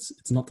basketball, but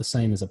it's not the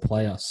same as a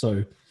player.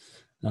 So,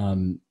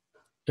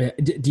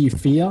 do you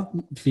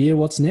fear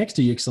what's next?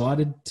 Are you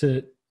excited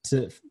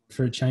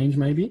for a change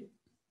maybe?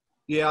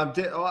 Yeah,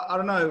 I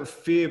don't know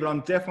fear, but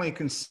I'm definitely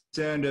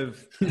concerned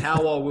of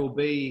how I will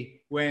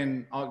be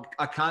when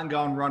I can't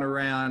go and run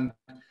around.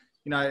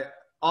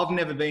 I've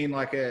never been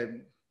like a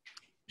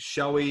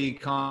showy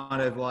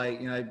kind of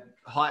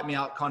hype me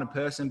up kind of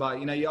person,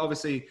 but you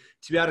obviously,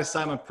 to be able to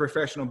say I'm a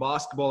professional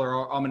basketballer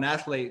or I'm an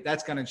athlete,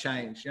 that's going to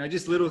change.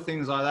 Just little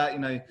things like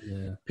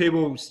that.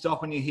 People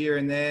stopping you here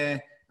and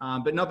there,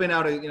 but not being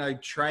able to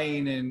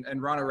train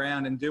and run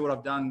around and do what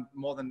I've done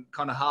more than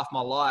kind of half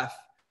my life.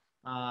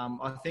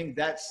 I think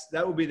that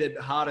will be the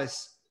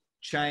hardest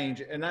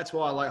change, and that's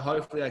why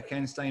hopefully I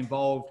can stay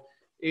involved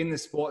in the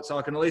sport, so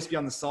I can at least be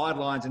on the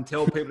sidelines and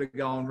tell people to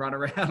go and run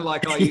around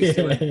like I used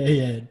to.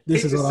 Yeah,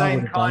 this is the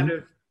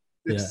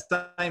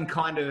same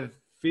kind of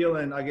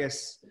feeling, I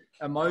guess,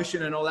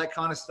 emotion and all that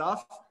kind of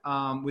stuff,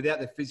 without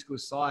the physical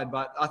side.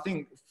 But I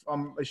think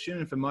I'm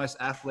assuming for most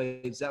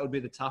athletes that would be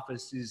the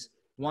toughest, is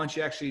once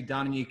you're actually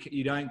done and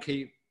you don't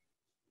keep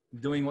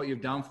doing what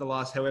you've done for the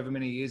last however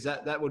many years,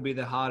 that would be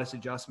the hardest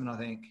adjustment, I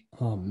think.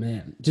 Oh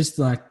man, just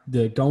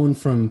the going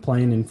from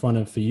playing in front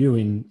of, for you,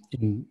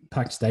 in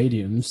packed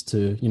stadiums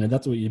to,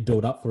 that's what you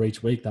build up for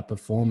each week, that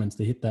performance,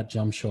 to hit that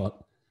jump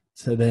shot.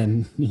 So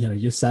then,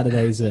 your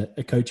Saturdays are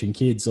coaching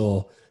kids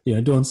or,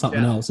 doing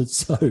something else. It's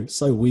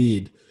so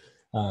weird.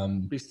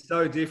 Be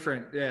so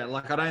different. Yeah.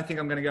 I don't think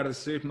I'm going to go to the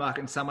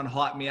supermarket and someone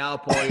hype me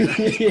up or,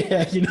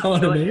 yeah, you know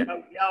what I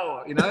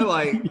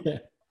mean? Yeah.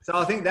 So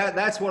I think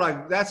that's what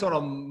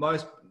I'm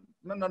most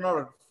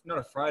not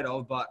afraid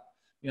of, but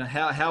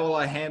how will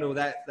I handle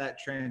that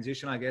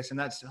transition, I guess, and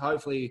that's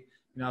hopefully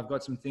I've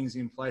got some things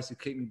in place to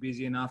keep me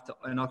busy enough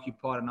and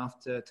occupied enough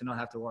to not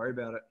have to worry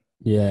about it.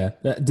 Yeah.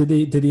 Did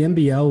the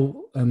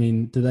NBL? I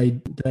mean, do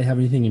they have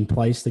anything in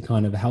place to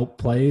kind of help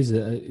players?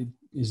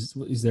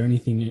 Is there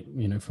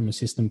anything from a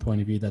system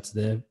point of view that's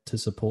there to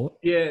support?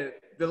 Yeah.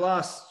 The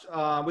last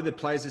with the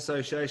Players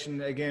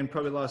Association, again,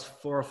 probably the last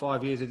 4 or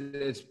 5 years,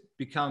 it's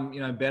become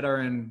better,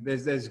 and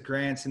there's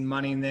grants and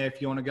money in there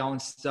if you want to go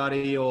and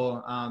study,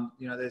 or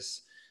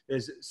there's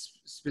there's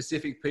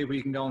specific people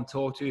you can go and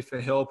talk to for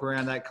help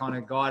around that kind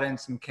of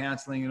guidance and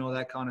counselling and all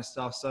that kind of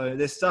stuff. So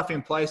there's stuff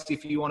in place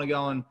if you want to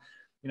go and,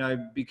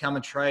 become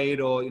a trade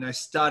or,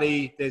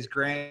 study. There's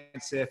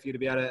grants there for you to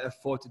be able to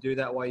afford to do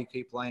that while you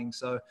keep playing.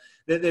 So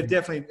they've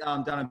definitely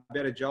done a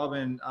better job,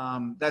 and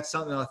that's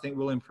something I think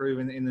will improve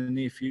in the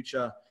near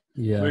future.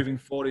 Yeah. Moving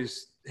forward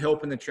is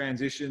helping the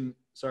transition,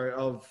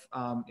 of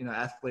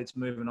athletes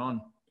moving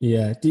on.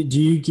 Yeah. Do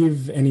you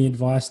give any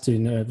advice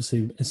to,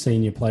 obviously a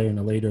senior player and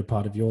a leader, a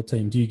part of your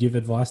team, do you give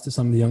advice to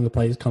some of the younger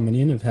players coming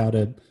in of how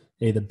to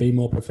either be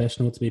more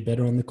professional, to be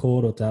better on the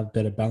court, or to have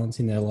better balance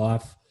in their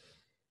life?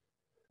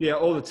 Yeah,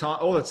 all the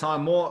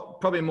time.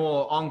 Probably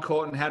more on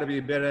court, and how to be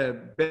a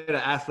better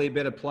athlete,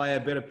 better player,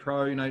 better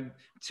pro.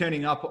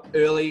 Turning up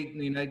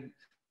early.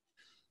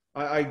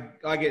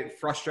 I get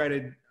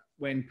frustrated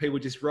when people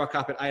just rock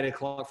up at 8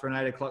 o'clock for an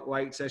 8 o'clock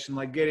weight session.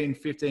 Like, get in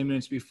 15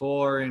 minutes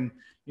before, and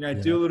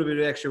do a little bit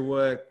of extra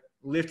work,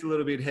 lift a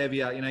little bit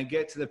heavier.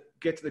 Get to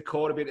the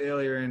court a bit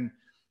earlier, and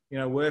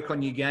work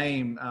on your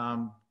game.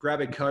 Grab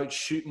a coach,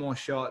 shoot more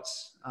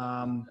shots.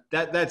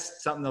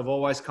 That's something I've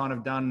always kind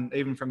of done,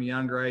 even from a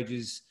younger age.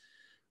 Is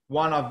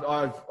one,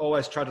 I've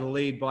always tried to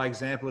lead by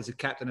example as a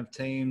captain of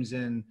teams,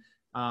 and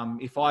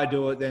if I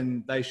do it,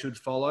 then they should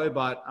follow.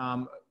 But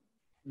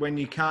when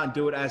you can't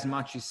do it as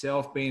much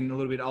yourself, being a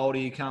little bit older,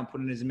 you can't put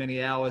in as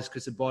many hours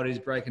because the body's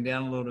breaking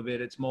down a little bit.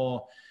 It's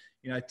more,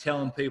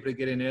 telling people to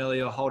get in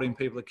early or holding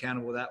people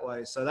accountable that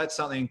way. So that's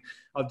something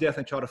I've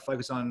definitely tried to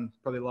focus on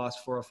probably the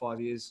last 4 or 5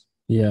 years.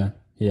 Yeah.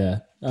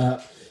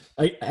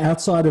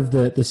 Outside of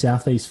the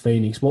Southeast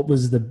Phoenix, what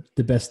was the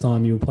best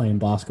time you were playing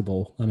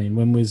basketball? I mean,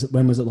 when was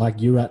it like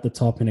you were at the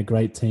top in a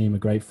great team, a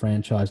great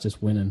franchise,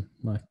 just winning?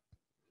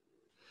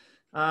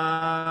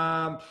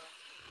 Well,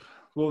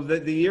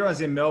 the year I was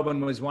in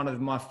Melbourne was one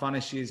of my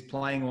funnest years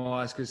playing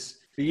wise, because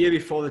the year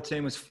before the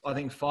team was, I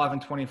think,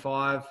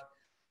 5-25.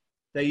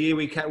 The year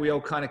we all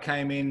kind of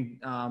came in,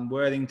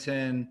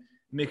 Worthington,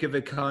 Mika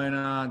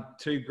Vicona,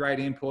 2 great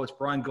imports.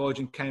 Brian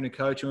Gorgian came to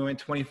coach, and we went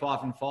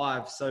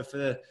 25-5. So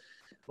for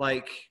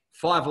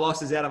 5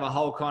 losses out of a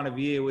whole kind of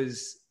year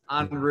was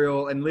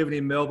unreal. And living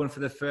in Melbourne for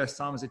the first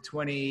time as a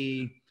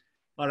 22,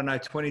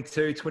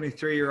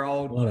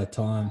 23-year-old. A lot of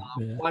time.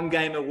 Yeah. 1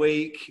 game a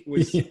week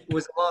was a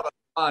lot of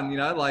fun,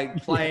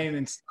 playing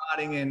and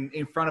starting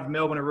in front of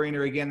Melbourne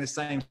Arena again, the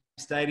same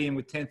stadium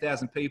with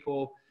 10,000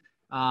 people.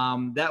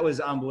 That was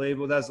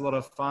unbelievable. That was a lot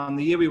of fun.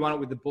 The year we won it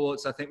with the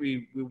Bullets, I think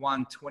we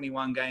won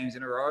 21 games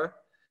in a row.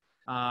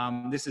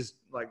 This is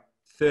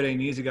 13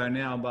 years ago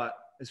now, but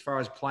as far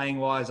as playing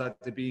wise, I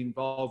had to be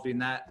involved in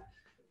that.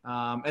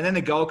 And then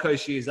the Gold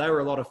Coast years, they were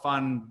a lot of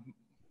fun.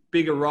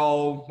 Bigger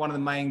role, one of the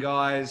main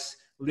guys.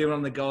 Living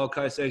on the Gold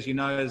Coast, as you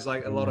know, is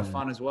a lot of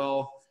fun as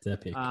well. It's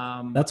epic.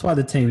 That's why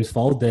the teams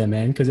fold there,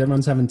 man, because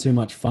everyone's having too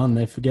much fun.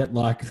 They forget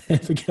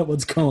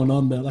what's going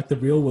on. They're the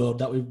real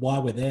world, why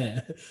we're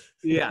there.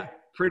 Yeah,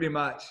 pretty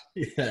much.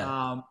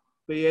 Yeah.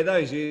 But yeah,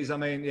 those years, I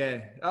mean,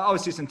 yeah,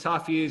 obviously some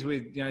tough years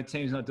with,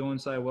 teams not doing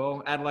so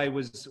well. Adelaide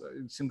was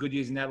some good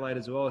years in Adelaide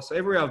as well. So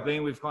everywhere I've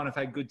been, we've kind of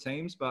had good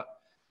teams, but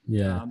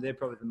they're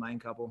probably the main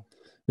couple.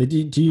 But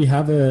do you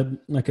have a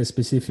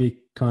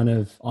specific kind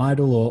of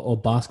idol or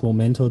basketball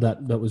mentor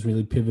that was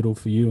really pivotal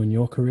for you in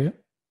your career?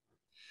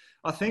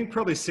 I think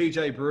probably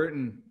CJ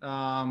Bruton.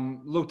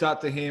 Looked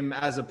up to him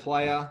as a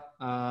player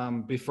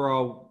before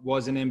I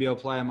was an NBL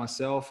player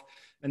myself.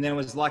 And then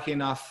was lucky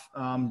enough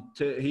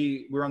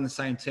we were on the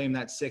same team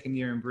that second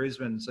year in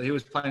Brisbane. So he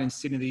was playing in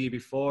Sydney the year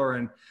before.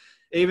 And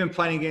even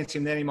playing against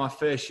him then in my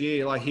first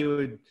year,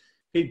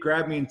 he'd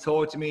grab me and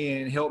talk to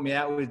me and help me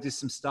out with just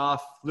some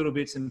stuff, little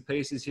bits and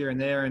pieces here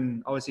and there.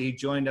 And obviously he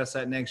joined us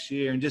that next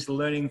year, and just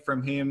learning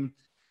from him,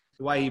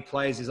 the way he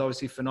plays is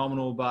obviously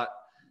phenomenal, but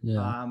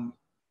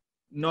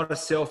not a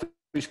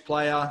selfish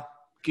player,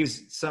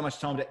 gives so much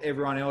time to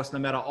everyone else, no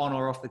matter on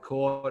or off the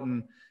court,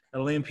 and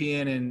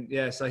Olympian.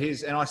 And so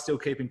and I still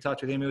keep in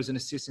touch with him. He was an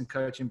assistant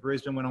coach in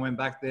Brisbane when I went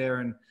back there,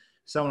 and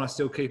someone I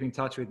still keep in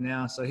touch with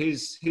now. So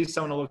he's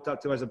someone I looked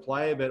up to as a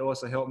player, but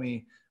also helped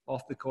me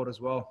off the court as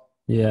well.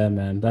 Yeah,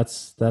 man,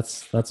 that's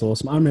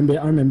awesome. I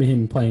remember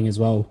him playing as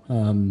well.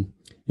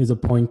 He was a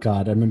point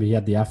guard. I remember he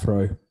had the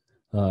afro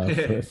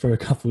for a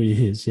couple of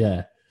years.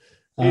 Yeah,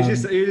 he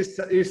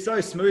was so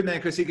smooth, man,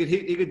 because he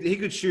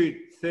could shoot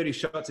 30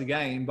 shots a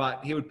game,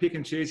 but he would pick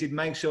and choose. He'd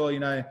make sure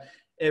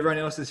everyone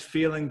else is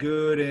feeling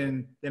good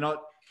and they're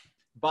not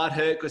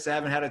butthurt because they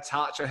haven't had a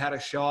touch or had a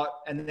shot.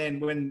 And then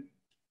when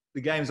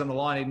the game's on the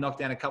line, he'd knock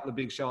down a couple of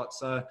big shots.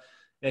 So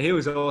yeah, he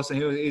was awesome.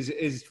 He's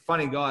a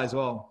funny guy as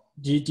well.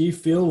 Do you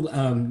feel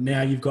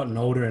now you've gotten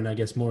older and I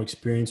guess more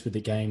experience with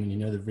the game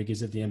and the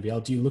rigors of the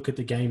NBL, do you look at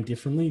the game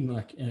differently?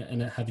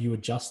 And have you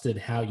adjusted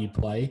how you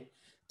play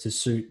to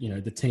suit,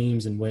 the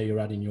teams and where you're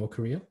at in your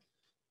career?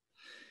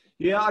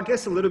 Yeah, I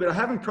guess a little bit. I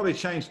haven't probably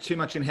changed too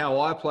much in how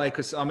I play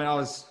because,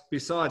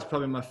 besides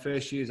probably my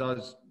first years, I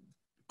was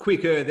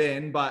quicker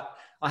then, but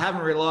I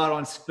haven't relied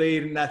on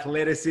speed and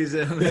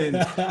athleticism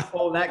and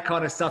all that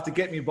kind of stuff to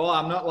get me by.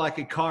 I'm not like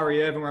a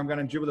Kyrie Irving where I'm going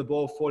to dribble the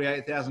ball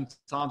 48,000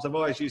 times. I've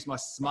always used my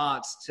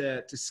smarts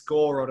to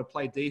score or to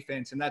play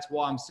defense. And that's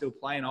why I'm still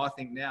playing, I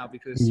think, now,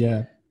 because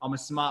I'm a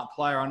smart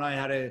player. I know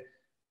how to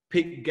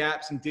pick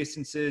gaps and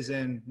distances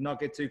and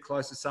not get too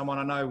close to someone.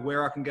 I know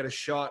where I can get a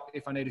shot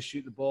if I need to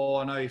shoot the ball.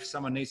 I know if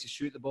someone needs to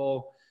shoot the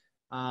ball,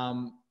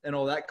 and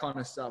all that kind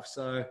of stuff.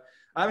 So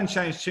I haven't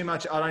changed too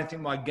much, I don't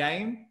think, my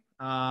game.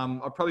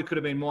 I probably could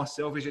have been more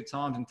selfish at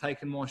times and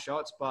taken more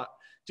shots, but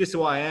just the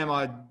way I am,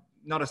 I'm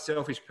not a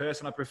selfish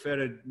person. I prefer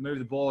to move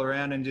the ball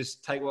around and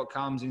just take what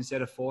comes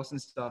instead of forcing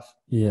stuff.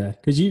 Yeah,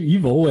 because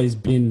you've always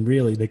been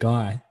really the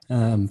guy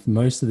for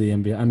most of the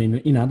NBA. I mean,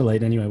 in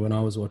Adelaide anyway, when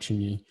I was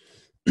watching you,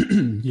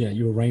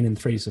 you were raining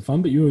threes for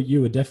fun, but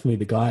you were definitely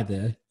the guy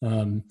there.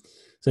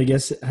 So I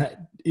guess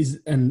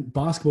and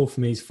basketball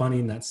for me is funny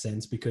in that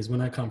sense, because when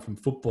I come from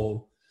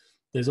football,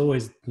 there's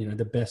always,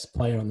 the best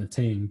player on the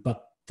team,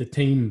 but the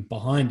team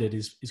behind it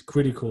is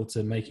critical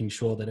to making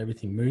sure that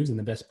everything moves and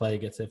the best player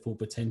gets their full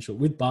potential.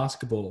 With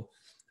basketball,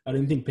 I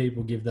don't think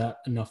people give that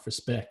enough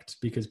respect,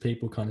 because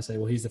people kind of say,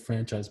 well, he's the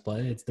franchise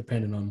player. It's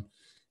dependent on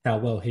how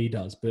well he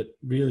does. But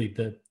really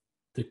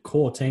the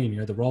core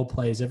team, the role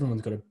players,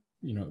 everyone's got a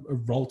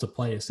role to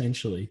play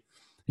essentially,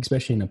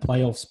 especially in a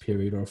playoffs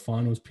period or a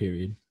finals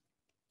period.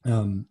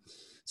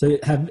 So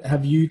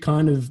have you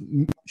kind of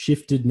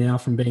shifted now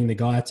from being the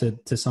guy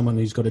to someone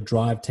who's got to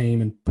drive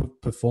team and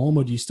perform,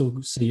 or do you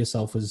still see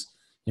yourself as,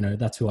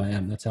 that's who I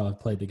am, that's how I've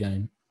played the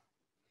game?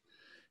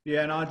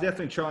 Yeah, no, I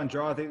definitely try and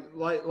drive it.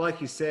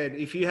 Like you said,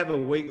 if you have a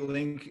weak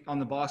link on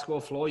the basketball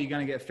floor, you're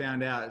going to get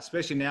found out.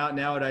 Especially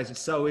nowadays,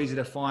 it's so easy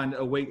to find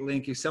a weak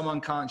link. If someone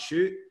can't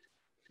shoot,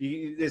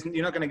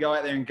 you're not going to go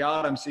out there and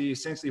guard them. So you're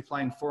essentially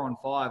playing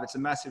 4-on-5. It's a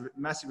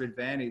massive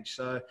advantage.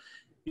 So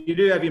you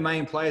do have your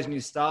main players and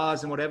your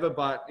stars and whatever,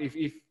 but if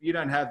you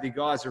don't have the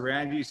guys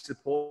around you,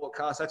 support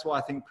cast, that's why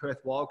I think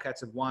Perth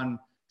Wildcats have won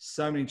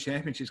so many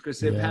championships, because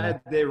they've had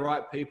their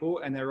right people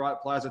and their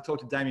right players. I talked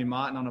to Damien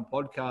Martin on a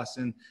podcast,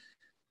 and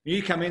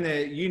you come in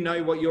there, you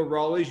know what your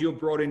role is. You're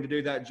brought in to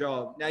do that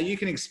job. Now, you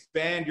can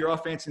expand your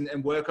offense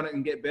and work on it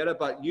and get better,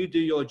 but you do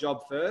your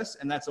job first,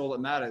 and that's all that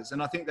matters.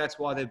 And I think that's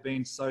why they've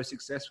been so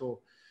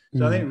successful.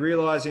 So I think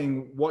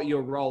realizing what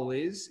your role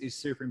is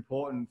super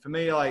important. For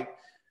me, I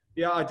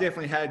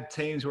definitely had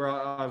teams where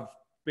I've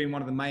been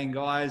one of the main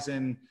guys,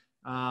 and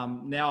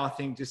now I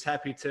think just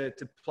happy to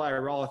play a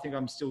role. I think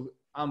I'm still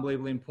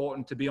unbelievably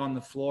important to be on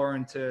the floor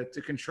and to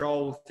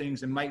control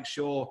things and make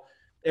sure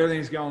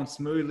everything's going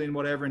smoothly and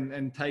whatever,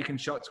 and taking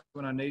shots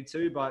when I need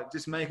to, but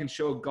just making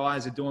sure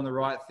guys are doing the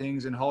right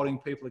things and holding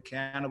people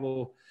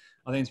accountable,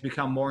 I think it's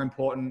become more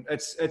important.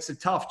 It's a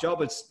tough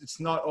job. It's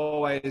not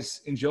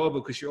always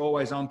enjoyable, because you're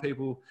always on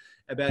people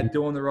about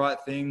doing the right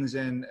things,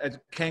 and it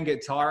can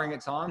get tiring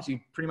at times. You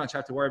pretty much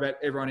have to worry about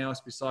everyone else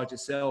besides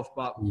yourself,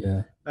 but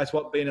that's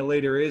what being a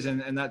leader is,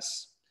 and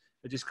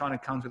it just kind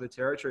of comes with the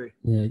territory.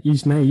 Yeah,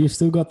 you've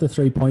still got the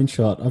 3-point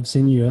shot. I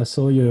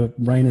saw you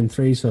raining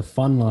threes for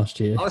fun last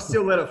year. I'll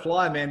still let it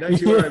fly, man. Don't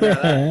you worry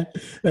about that.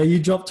 No, you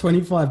dropped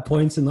 25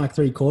 points in like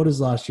 3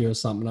 quarters last year or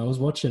something. I was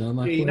watching. I'm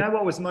like, you know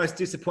what was most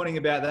disappointing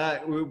about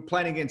that? We were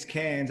playing against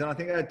Cairns, and I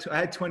think I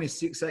had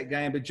 26 that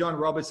game, but John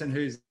Robertson,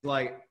 who's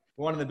like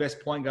one of the best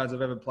point guards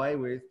I've ever played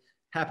with,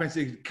 happens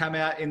to come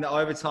out in the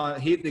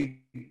overtime, hit the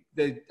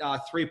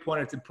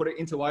 3-pointer to put it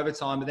into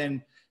overtime, and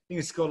then I think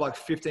he scored like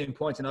 15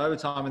 points in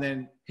overtime, and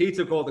then he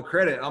took all the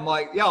credit. I'm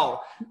like, yo,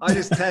 I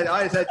just had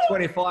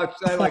 25,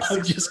 so like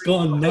I've just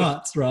gone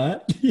nuts, right?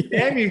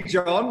 Damn you,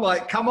 John!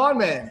 Like, come on,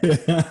 man.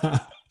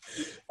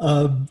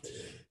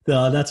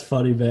 No, that's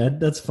funny, man.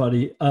 That's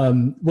funny.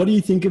 What do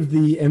you think of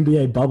the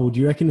NBA bubble? Do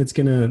you reckon it's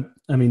gonna?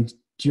 I mean,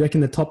 do you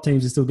reckon the top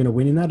teams are still going to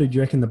win in that, or do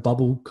you reckon the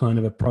bubble kind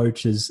of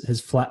approach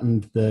has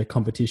flattened the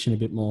competition a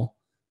bit more?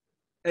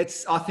 I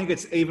think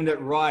it's evened it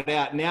right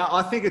out. Now,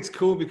 I think it's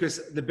cool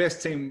because the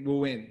best team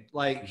will win.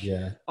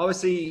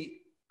 Obviously,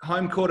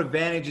 home court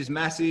advantage is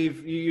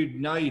massive.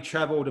 You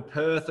travel to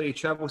Perth or you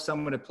travel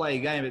somewhere to play a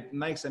game. It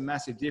makes a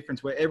massive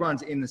difference where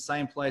everyone's in the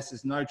same place.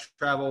 There's no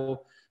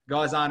travel.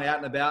 Guys aren't out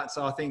and about.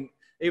 So I think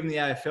even the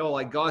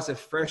AFL, guys are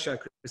fresher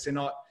because they're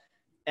not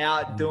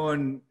out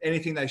doing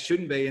anything they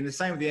shouldn't be. And the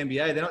same with the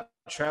NBA. They're not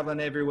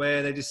traveling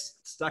everywhere. They're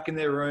just stuck in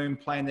their room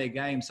playing their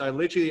game. So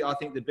literally, I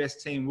think the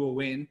best team will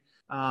win.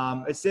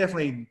 It's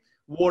definitely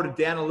watered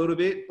down a little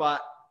bit,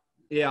 but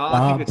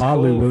I think it's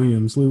cool. Lou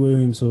Williams,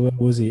 where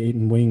was he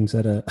eating wings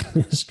at a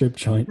strip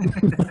joint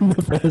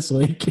the first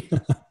week?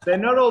 They're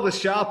not all the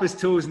sharpest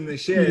tools in the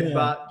shed,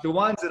 but the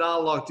ones that are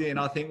locked in,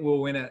 I think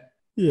will win it.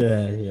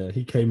 Yeah.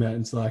 He came out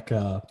and it's like,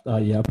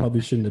 I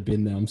probably shouldn't have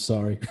been there. I'm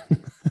sorry.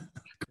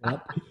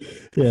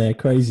 Yeah,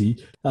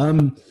 crazy.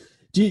 Do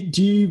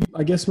you,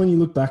 I guess when you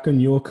look back on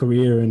your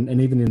career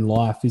and even in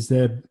life, is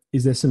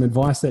there some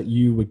advice that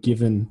you were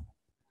given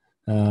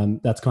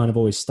that's kind of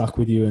always stuck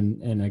with you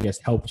and I guess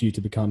helped you to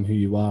become who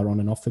you are on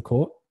and off the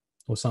court,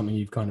 or something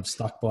you've kind of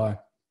stuck by?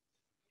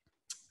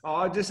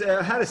 I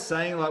had a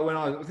saying, like when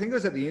I think it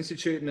was at the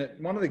Institute, and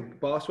one of the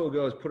basketball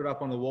girls put it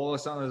up on the wall or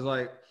something. It was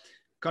like,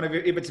 kind of,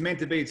 if it's meant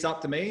to be, it's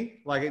up to me.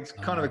 Like, it's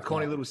kind of a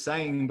corny little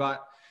saying,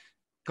 but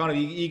kind of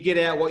you get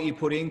out what you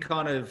put in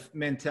kind of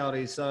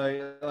mentality.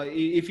 So like,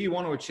 if you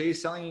want to achieve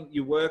something,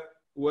 you work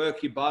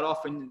your butt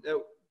off, and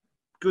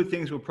good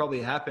things will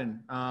probably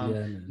happen.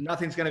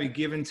 Nothing's going to be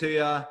given to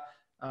you.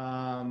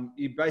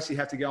 You basically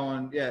have to go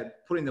and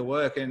put in the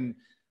work. And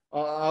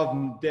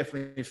I've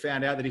definitely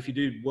found out that if you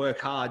do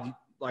work hard,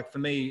 like for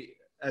me,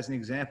 as an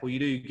example, you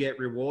do get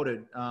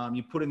rewarded.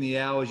 You put in the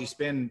hours, you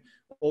spend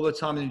all the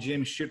time in the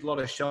gym, shoot a lot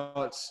of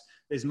shots.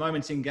 There's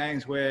moments in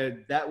games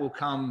where that will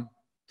come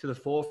to the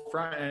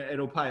forefront and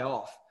it'll pay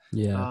off.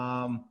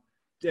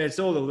 It's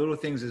all the little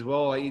things as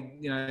well.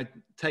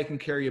 Taking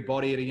care of your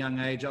body at a young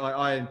age.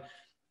 I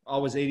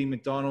was eating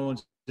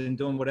McDonald's and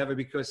doing whatever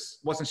because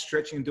wasn't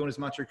stretching and doing as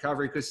much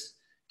recovery, because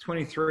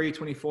 23,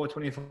 24,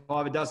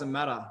 25, it doesn't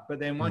matter. But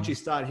then once you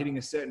start hitting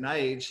a certain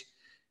age,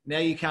 now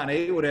you can't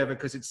eat whatever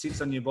because it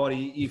sits on your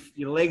body. If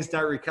your legs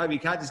don't recover, you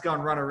can't just go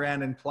and run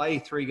around and play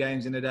 3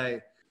 games in a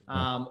day,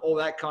 all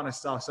that kind of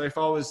stuff. So if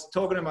I was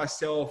talking to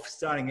myself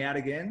starting out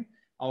again,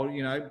 I'll,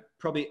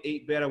 probably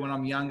eat better when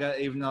I'm younger,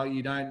 even though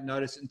you don't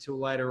notice it until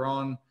later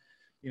on.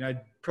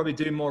 Probably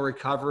do more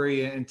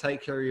recovery and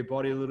take care of your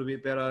body a little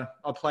bit better.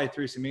 I played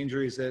through some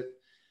injuries that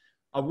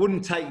I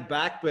wouldn't take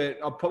back, but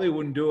I probably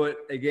wouldn't do it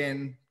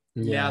again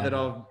now that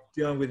I'm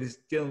dealing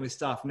with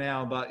stuff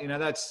now. But,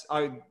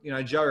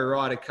 Joey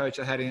Wright, a coach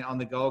I had on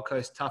the Gold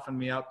Coast, toughened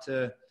me up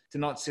to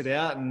not sit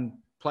out and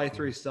play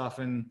through stuff.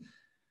 And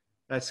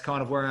that's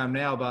kind of where I am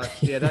now. But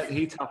he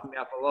toughened me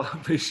up a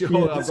lot for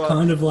sure. It's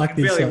kind of like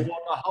this. I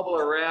hobble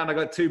around. I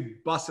got 2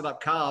 busted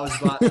up calves,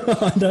 but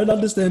I don't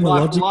understand the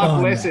logic.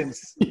 Life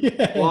lessons.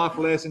 Life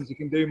lessons. You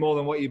can do more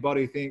than what your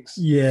body thinks.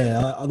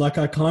 Yeah,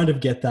 I kind of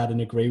get that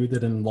and agree with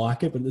it and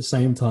like it, but at the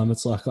same time,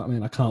 it's like,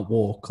 I can't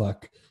walk.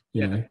 Like,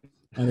 you know.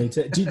 I mean,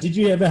 did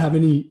you ever have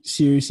any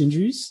serious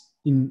injuries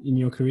in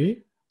your career?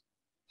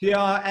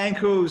 Yeah,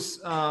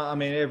 ankles.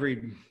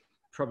 Every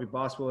probably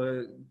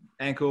basketball.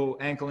 Ankle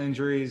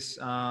injuries,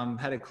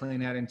 had a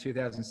clean out in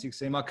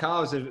 2016. My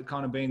calves have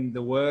kind of been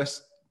the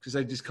worst because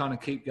they just kind of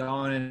keep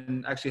going,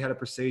 and actually had a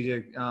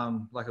procedure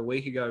like a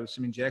week ago with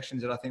some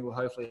injections that I think will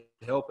hopefully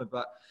help it.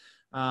 But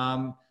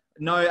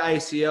no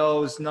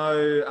ACLs,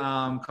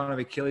 no kind of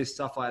Achilles,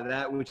 stuff like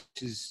that, which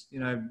is,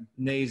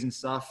 knees and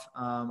stuff.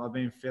 I've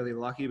been fairly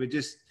lucky, but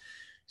just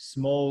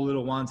small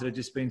little ones that have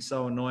just been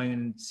so annoying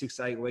in 6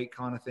 to 8 week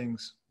kind of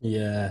things.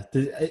 Yeah.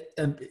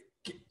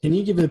 Can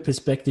you give a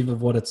perspective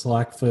of what it's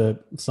like for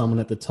someone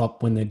at the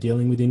top when they're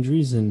dealing with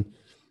injuries? And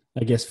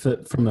I guess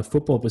from a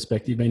football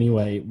perspective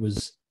anyway, it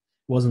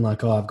wasn't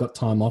like, I've got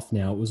time off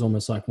now. It was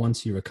almost like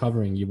once you're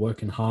recovering, you're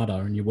working harder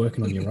and you're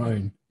working on your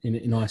own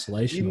in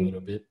isolation a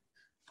little bit.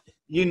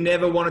 You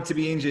never want it to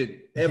be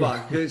injured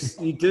ever, because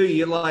you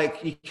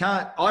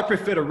can't. I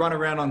prefer to run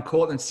around on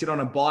court than sit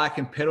on a bike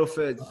and pedal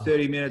for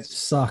 30 minutes.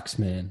 Sucks,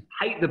 man.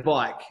 Hate the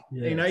bike.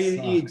 Yeah,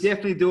 you're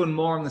definitely doing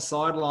more on the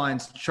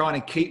sidelines trying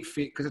to keep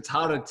fit, because it's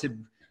harder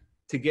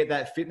to get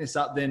that fitness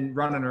up than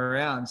running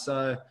around.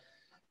 So,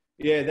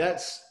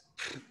 that's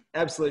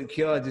absolute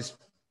killer. Just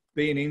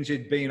being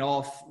injured, being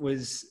off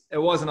it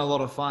wasn't a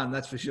lot of fun.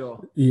 That's for sure.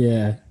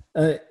 Yeah.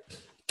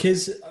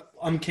 Because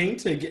I'm keen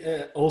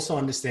to also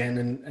understand,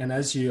 and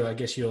as I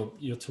guess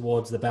you're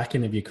towards the back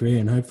end of your career,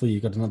 and hopefully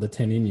you've got another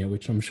 10 in you,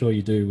 which I'm sure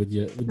you do with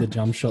the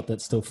jump shot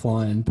that's still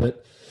flying.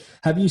 But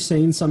have you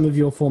seen some of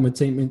your former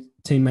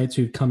teammates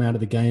who've come out of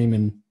the game,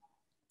 and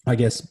I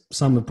guess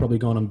some have probably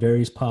gone on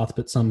various paths,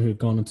 but some who've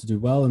gone on to do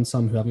well and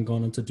some who haven't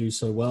gone on to do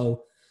so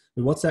well?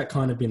 What's that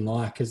kind of been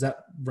like? Has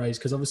that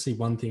raised, because obviously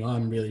one thing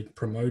I'm really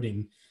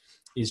promoting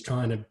is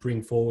trying to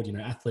bring forward,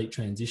 athlete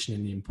transition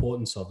and the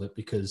importance of it,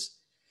 because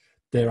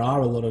there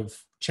are a lot of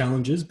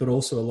challenges, but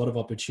also a lot of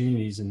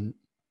opportunities. And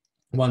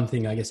one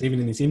thing, I guess, even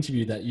in this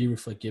interview that you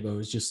reflect, Gibbo,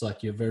 is just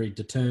like you're very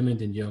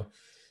determined, and your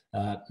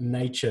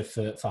nature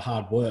for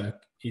hard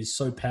work is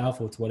so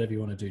powerful to whatever you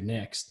want to do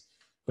next.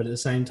 But at the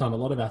same time, a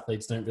lot of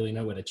athletes don't really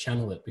know where to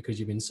channel it, because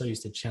you've been so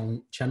used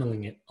to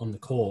channeling it on the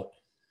court.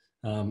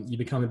 You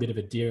become a bit of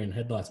a deer in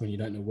headlights when you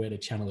don't know where to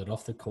channel it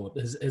off the court.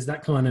 Is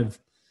that kind of,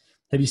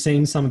 have you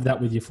seen some of that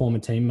with your former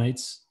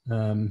teammates?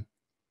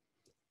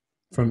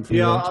 From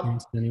your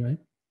experience anyway?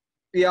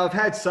 Yeah, I've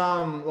had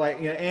some, like,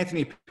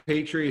 Anthony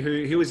Petrie,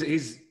 who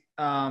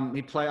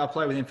I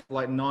played with him for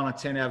like 9 or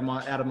 10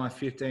 out of my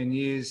 15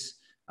 years.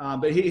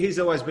 But he's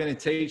always been a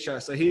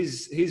teacher. So he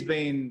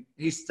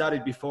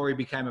studied before he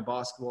became a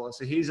basketballer.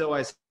 So he's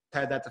always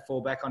had that to fall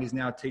back on. He's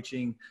now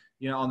teaching,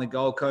 on the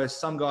Gold Coast.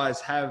 Some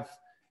guys have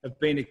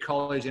been to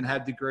college and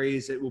have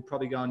degrees that will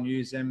probably go and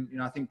use them.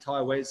 I think Ty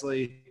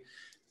Weasley,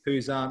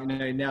 who's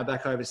now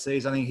back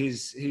overseas, I think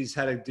he's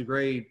had a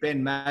degree.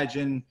 Ben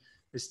Madgen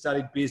has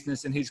studied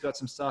business and he's got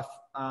some stuff.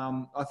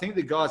 I think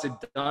the guys that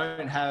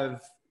don't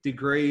have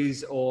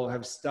degrees or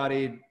have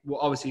studied, well,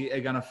 obviously are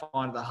going to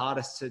find it the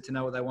hardest to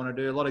know what they want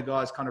to do. A lot of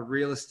guys kind of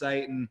real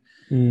estate, and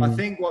I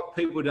think what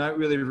people don't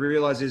really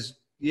realize is,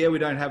 we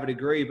don't have a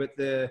degree, but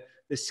the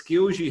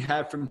skills you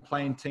have from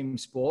playing team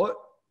sport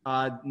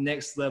are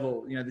next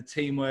level. The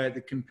teamwork,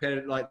 the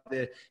competitive, like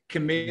the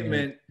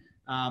commitment,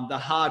 the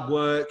hard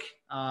work,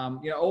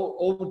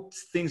 all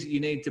things that you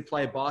need to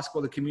play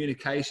basketball, the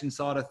communication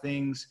side of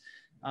things.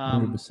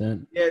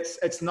 100%. Yeah,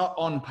 it's not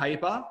on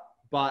paper,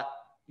 but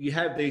you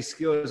have these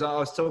skills. I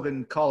was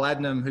talking to Cole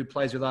Adnam, who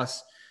plays with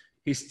us.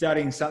 He's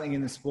studying something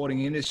in the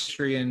sporting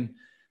industry, and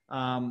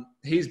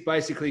he's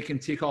basically can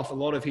tick off a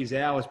lot of his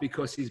hours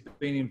because he's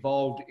been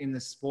involved in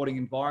the sporting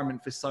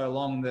environment for so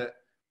long that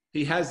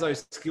he has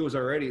those skills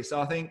already.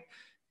 So I think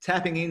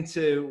tapping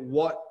into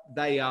what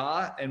they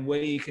are and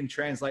where you can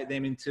translate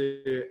them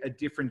into a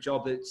different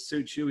job that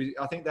suits you,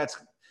 I think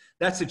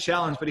that's a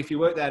challenge. But if you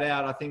work that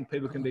out, I think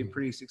people can be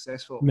pretty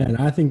successful. Man,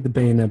 I think that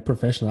being a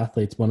professional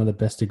athlete is one of the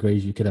best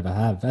degrees you could ever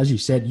have. As you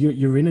said,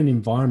 you're in an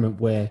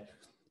environment where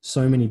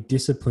so many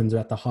disciplines are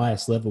at the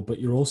highest level, but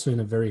you're also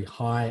in a very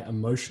high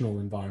emotional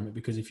environment,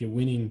 because if you're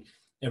winning,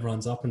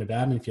 everyone's up and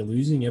about, and if you're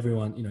losing,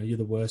 everyone, you're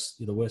the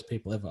worst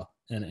people ever,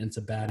 and it's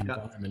a bad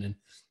environment. And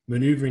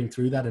maneuvering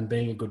through that and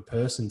being a good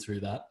person through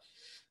that,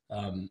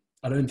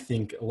 I don't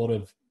think a lot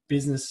of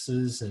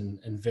businesses and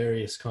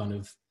various kind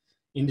of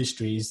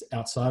industries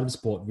outside of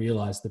sport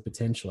realize the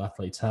potential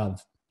athletes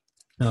have.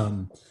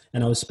 And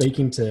I was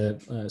speaking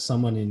to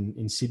someone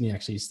in Sydney,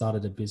 actually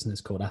started a business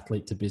called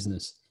Athlete to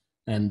Business.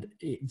 And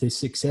the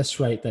success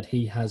rate that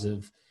he has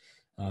of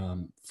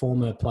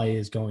former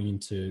players going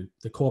into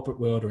the corporate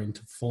world or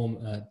into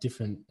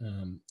different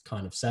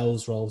kind of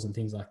sales roles and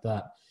things like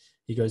that,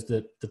 he goes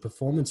that the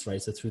performance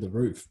rates are through the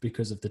roof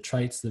because of the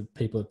traits that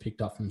people have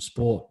picked up from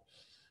sport.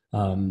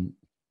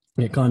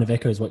 It kind of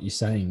echoes what you're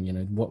saying,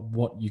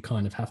 what you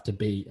kind of have to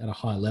be at a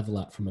high level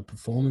at from a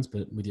performance,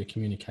 but with your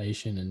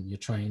communication and your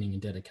training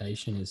and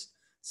dedication is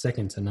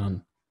second to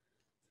none.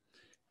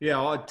 Yeah,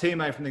 a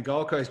teammate from the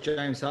Gold Coast,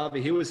 James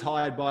Harvey, he was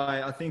hired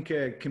by, I think,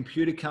 a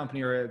computer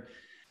company or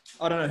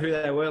I don't know who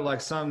they were, I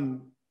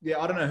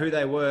don't know who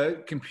they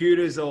were,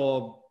 computers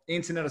or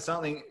internet or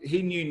something.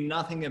 He knew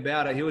nothing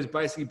about it. He was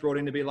basically brought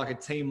in to be like a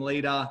team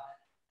leader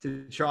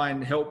to try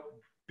and help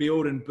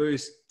build and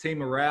boost team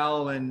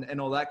morale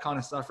and all that kind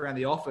of stuff around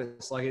the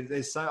office. I think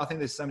there's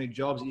so many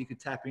jobs that you could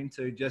tap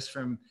into just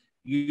from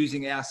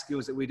using our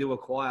skills that we do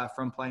acquire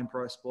from playing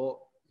pro sport.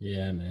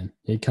 Yeah, man,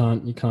 you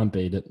can't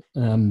beat it.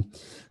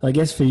 I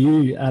guess for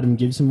you, Adam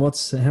Gibson,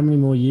 how many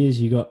more years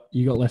you got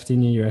left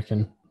in you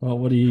reckon? Well,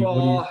 what do you?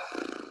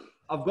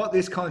 I've got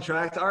this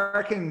contract. I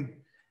reckon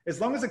as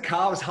long as the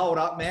calves hold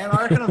up, man,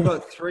 I reckon I've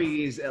got 3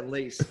 years at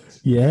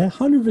least. Yeah,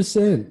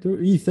 100%.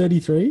 Are you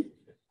 33?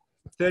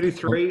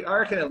 33. I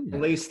reckon at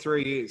least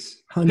 3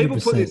 years. 100%.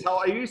 People put this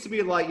whole. It used to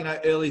be like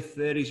early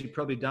 30s. You've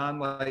probably done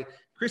like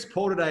Chris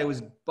Paul today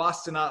was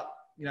busting up.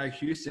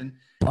 Houston.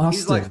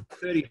 He's like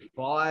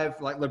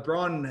 35. Like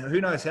LeBron,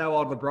 who knows how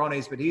old LeBron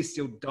is, but he's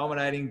still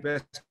dominating,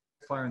 best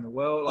player in the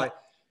world. Like,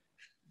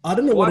 I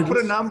don't know why put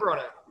a number on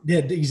it. Yeah,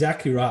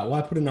 exactly right.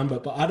 Why put a number?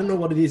 But I don't know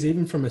what it is.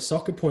 Even from a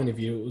soccer point of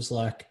view, it was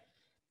like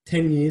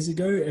 10 years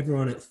ago,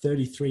 everyone at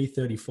 33,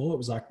 34, it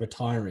was like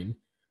retiring.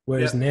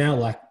 Whereas now,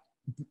 like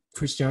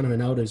Cristiano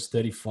Ronaldo's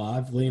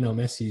 35, Lionel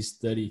Messi's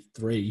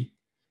 33.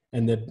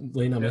 And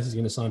Lionel Messi is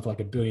going to sign for like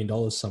 $1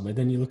 billion somewhere.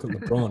 Then you look at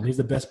LeBron; he's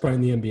the best player in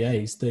the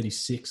NBA. He's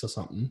 36 or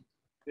something.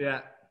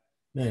 Yeah,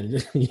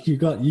 man, you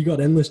got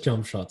endless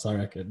jump shots, I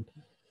reckon.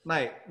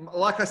 Mate,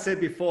 like I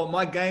said before,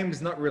 my game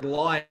is not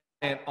reliant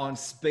on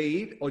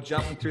speed or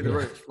jumping through the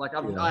roof. Like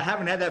I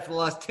haven't had that for the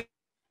last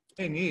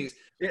 10 years.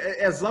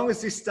 As long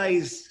as this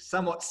stays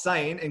somewhat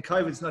sane, and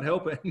COVID's not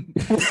helping,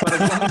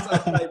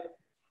 but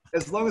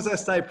as long as I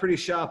stay pretty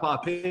sharp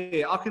up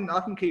here, I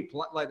can keep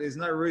like. There's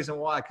no reason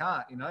why I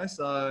can't,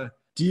 So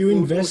do you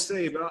invest? We'll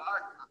see, but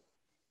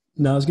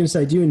No, I was going to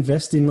say, do you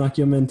invest in like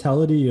your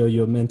mentality or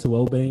your mental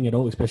well-being at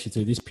all, especially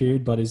through this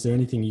period? But is there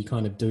anything you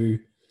kind of do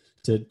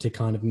to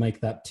kind of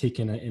make that tick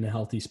in a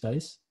healthy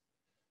space?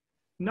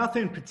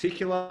 Nothing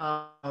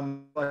particular.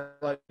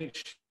 Like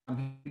Mitch,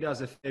 he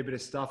does a fair bit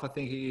of stuff. I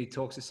think he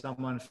talks to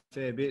someone a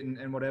fair bit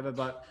and whatever.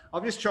 But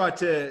I've just tried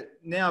to,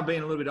 now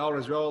being a little bit older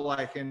as well,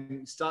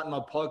 and starting my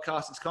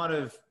podcast, it's kind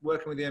of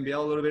working with the NBL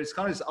a little bit. It's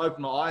kind of just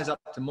opened my eyes up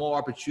to more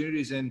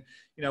opportunities and,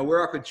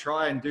 where I could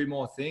try and do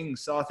more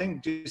things. So I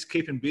think just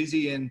keeping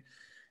busy. And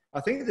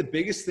I think the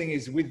biggest thing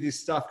is with this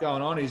stuff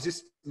going on is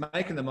just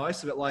making the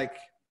most of it. Like,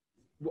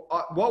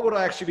 what would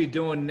I actually be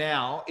doing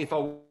now if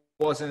I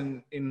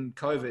wasn't in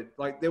COVID?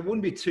 Like, there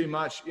wouldn't be too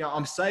much.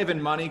 I'm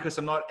saving money because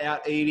I'm not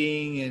out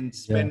eating and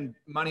spend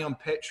money on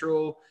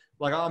petrol.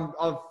 Like,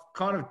 I've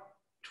kind of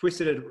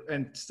twisted it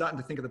and starting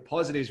to think of the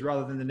positives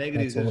rather than the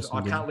negatives. Awesome,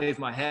 I can't leave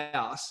my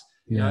house.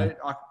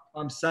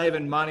 I'm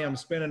saving money. I'm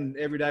spending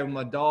every day with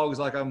my dogs.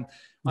 Like,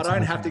 I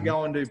don't have to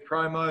go and do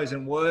promos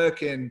and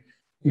work and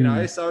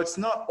so it's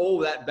not all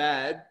that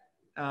bad.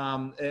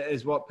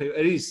 Is what people.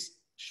 It is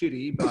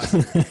shitty, but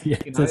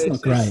it's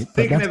not great.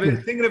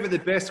 Thinking of it the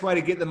best way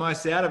to get the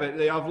most out of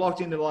it. I've locked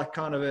into like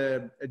kind of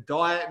a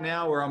diet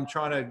now where I want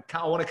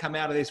to come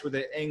out of this with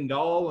an end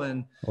goal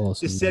and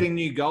just setting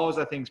new goals.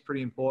 I think is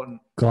pretty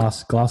important.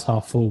 Glass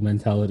half full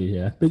mentality.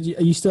 Yeah, but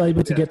are you still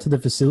able to get to the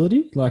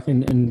facility, like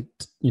and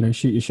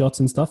shoot your shots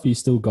and stuff? You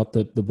still got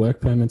the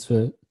work permits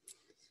for?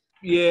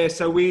 Yeah,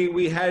 so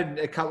we had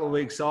a couple of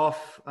weeks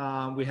off.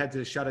 We had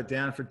to shut it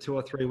down for 2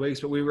 or 3 weeks,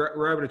 but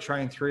we're able to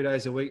train 3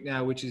 days a week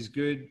now, which is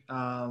good.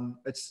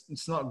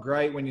 It's not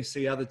great when you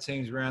see other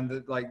teams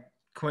around like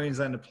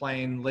Queensland are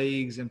playing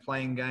leagues and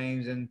playing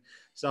games, and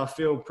so I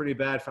feel pretty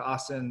bad for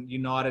us and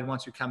United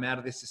once we come out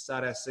of this to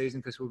start our season,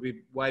 because we'll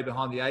be way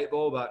behind the 8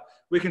 ball. But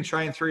we can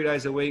train 3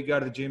 days a week, go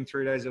to the gym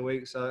 3 days a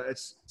week, so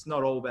it's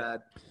not all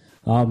bad.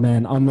 Oh,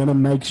 man, I'm going to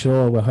make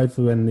sure,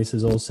 hopefully when this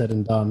is all said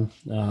and done,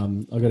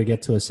 I've got to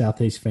get to a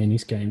Southeast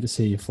Phoenix game to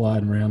see you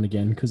flying around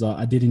again, because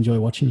I did enjoy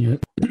watching you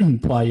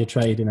play your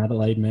trade in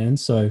Adelaide, man.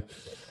 So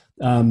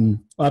I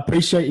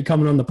appreciate you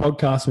coming on the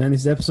podcast, man.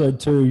 This is episode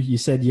 2. You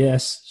said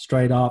yes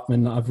straight up,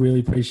 and I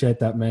really appreciate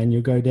that, man.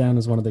 You'll go down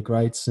as one of the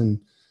greats,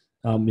 and,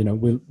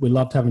 we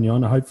loved having you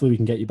on. Hopefully we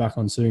can get you back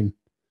on soon.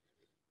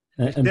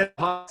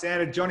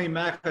 Johnny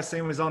Mack, I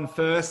seen was on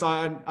first.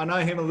 I know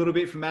him a little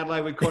bit from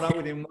Adelaide. We caught up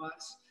with him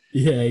once.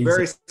 Yeah,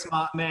 very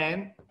smart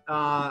man.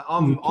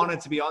 I'm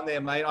honoured to be on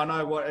there, mate. I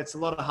know it's a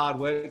lot of hard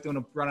work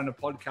running a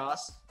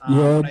podcast.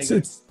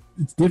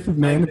 It's different,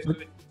 man.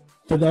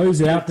 For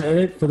those out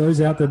there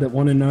that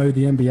want to know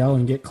the NBL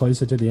and get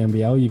closer to the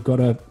NBL,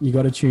 you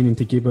got to tune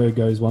into Gibbo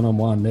Goes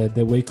One-on-One.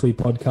 Their weekly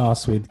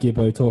podcast with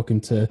Gibbo talking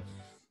to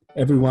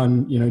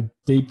everyone,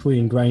 deeply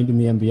ingrained in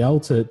the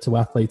NBL to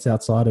athletes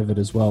outside of it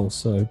as well.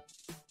 So,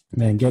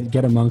 man,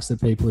 get amongst the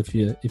people if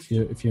you're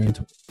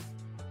into it.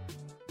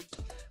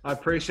 I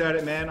appreciate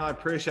it, man. I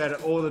appreciate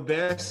it. All the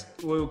best.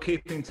 We'll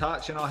keep in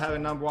touch, and I'll have a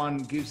number 1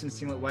 Gibson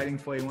singlet waiting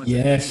for you.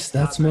 Yes,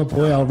 that's my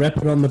boy. I'll rep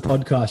it on the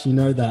podcast. You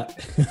know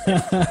that.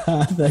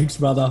 Thanks,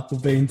 brother. We'll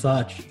be in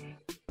touch.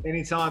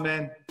 Anytime,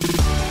 man.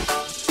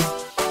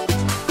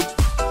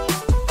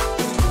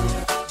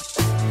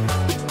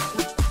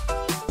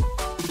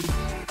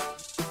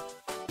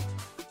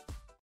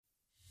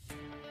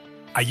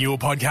 Are you a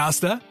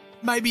podcaster?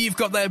 Maybe you've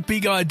got that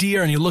big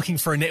idea and you're looking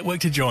for a network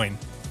to join.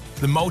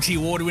 The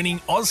multi-award-winning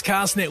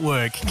Ozcast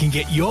network can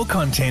get your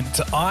content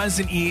to eyes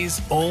and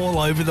ears all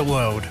over the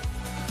world.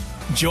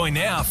 Join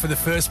now for the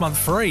first month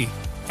free,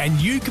 and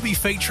you could be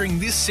featuring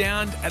this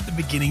sound at the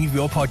beginning of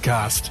your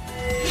podcast.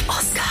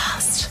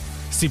 Ozcast.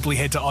 Simply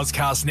head to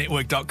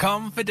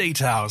ozcastnetwork.com for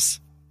details.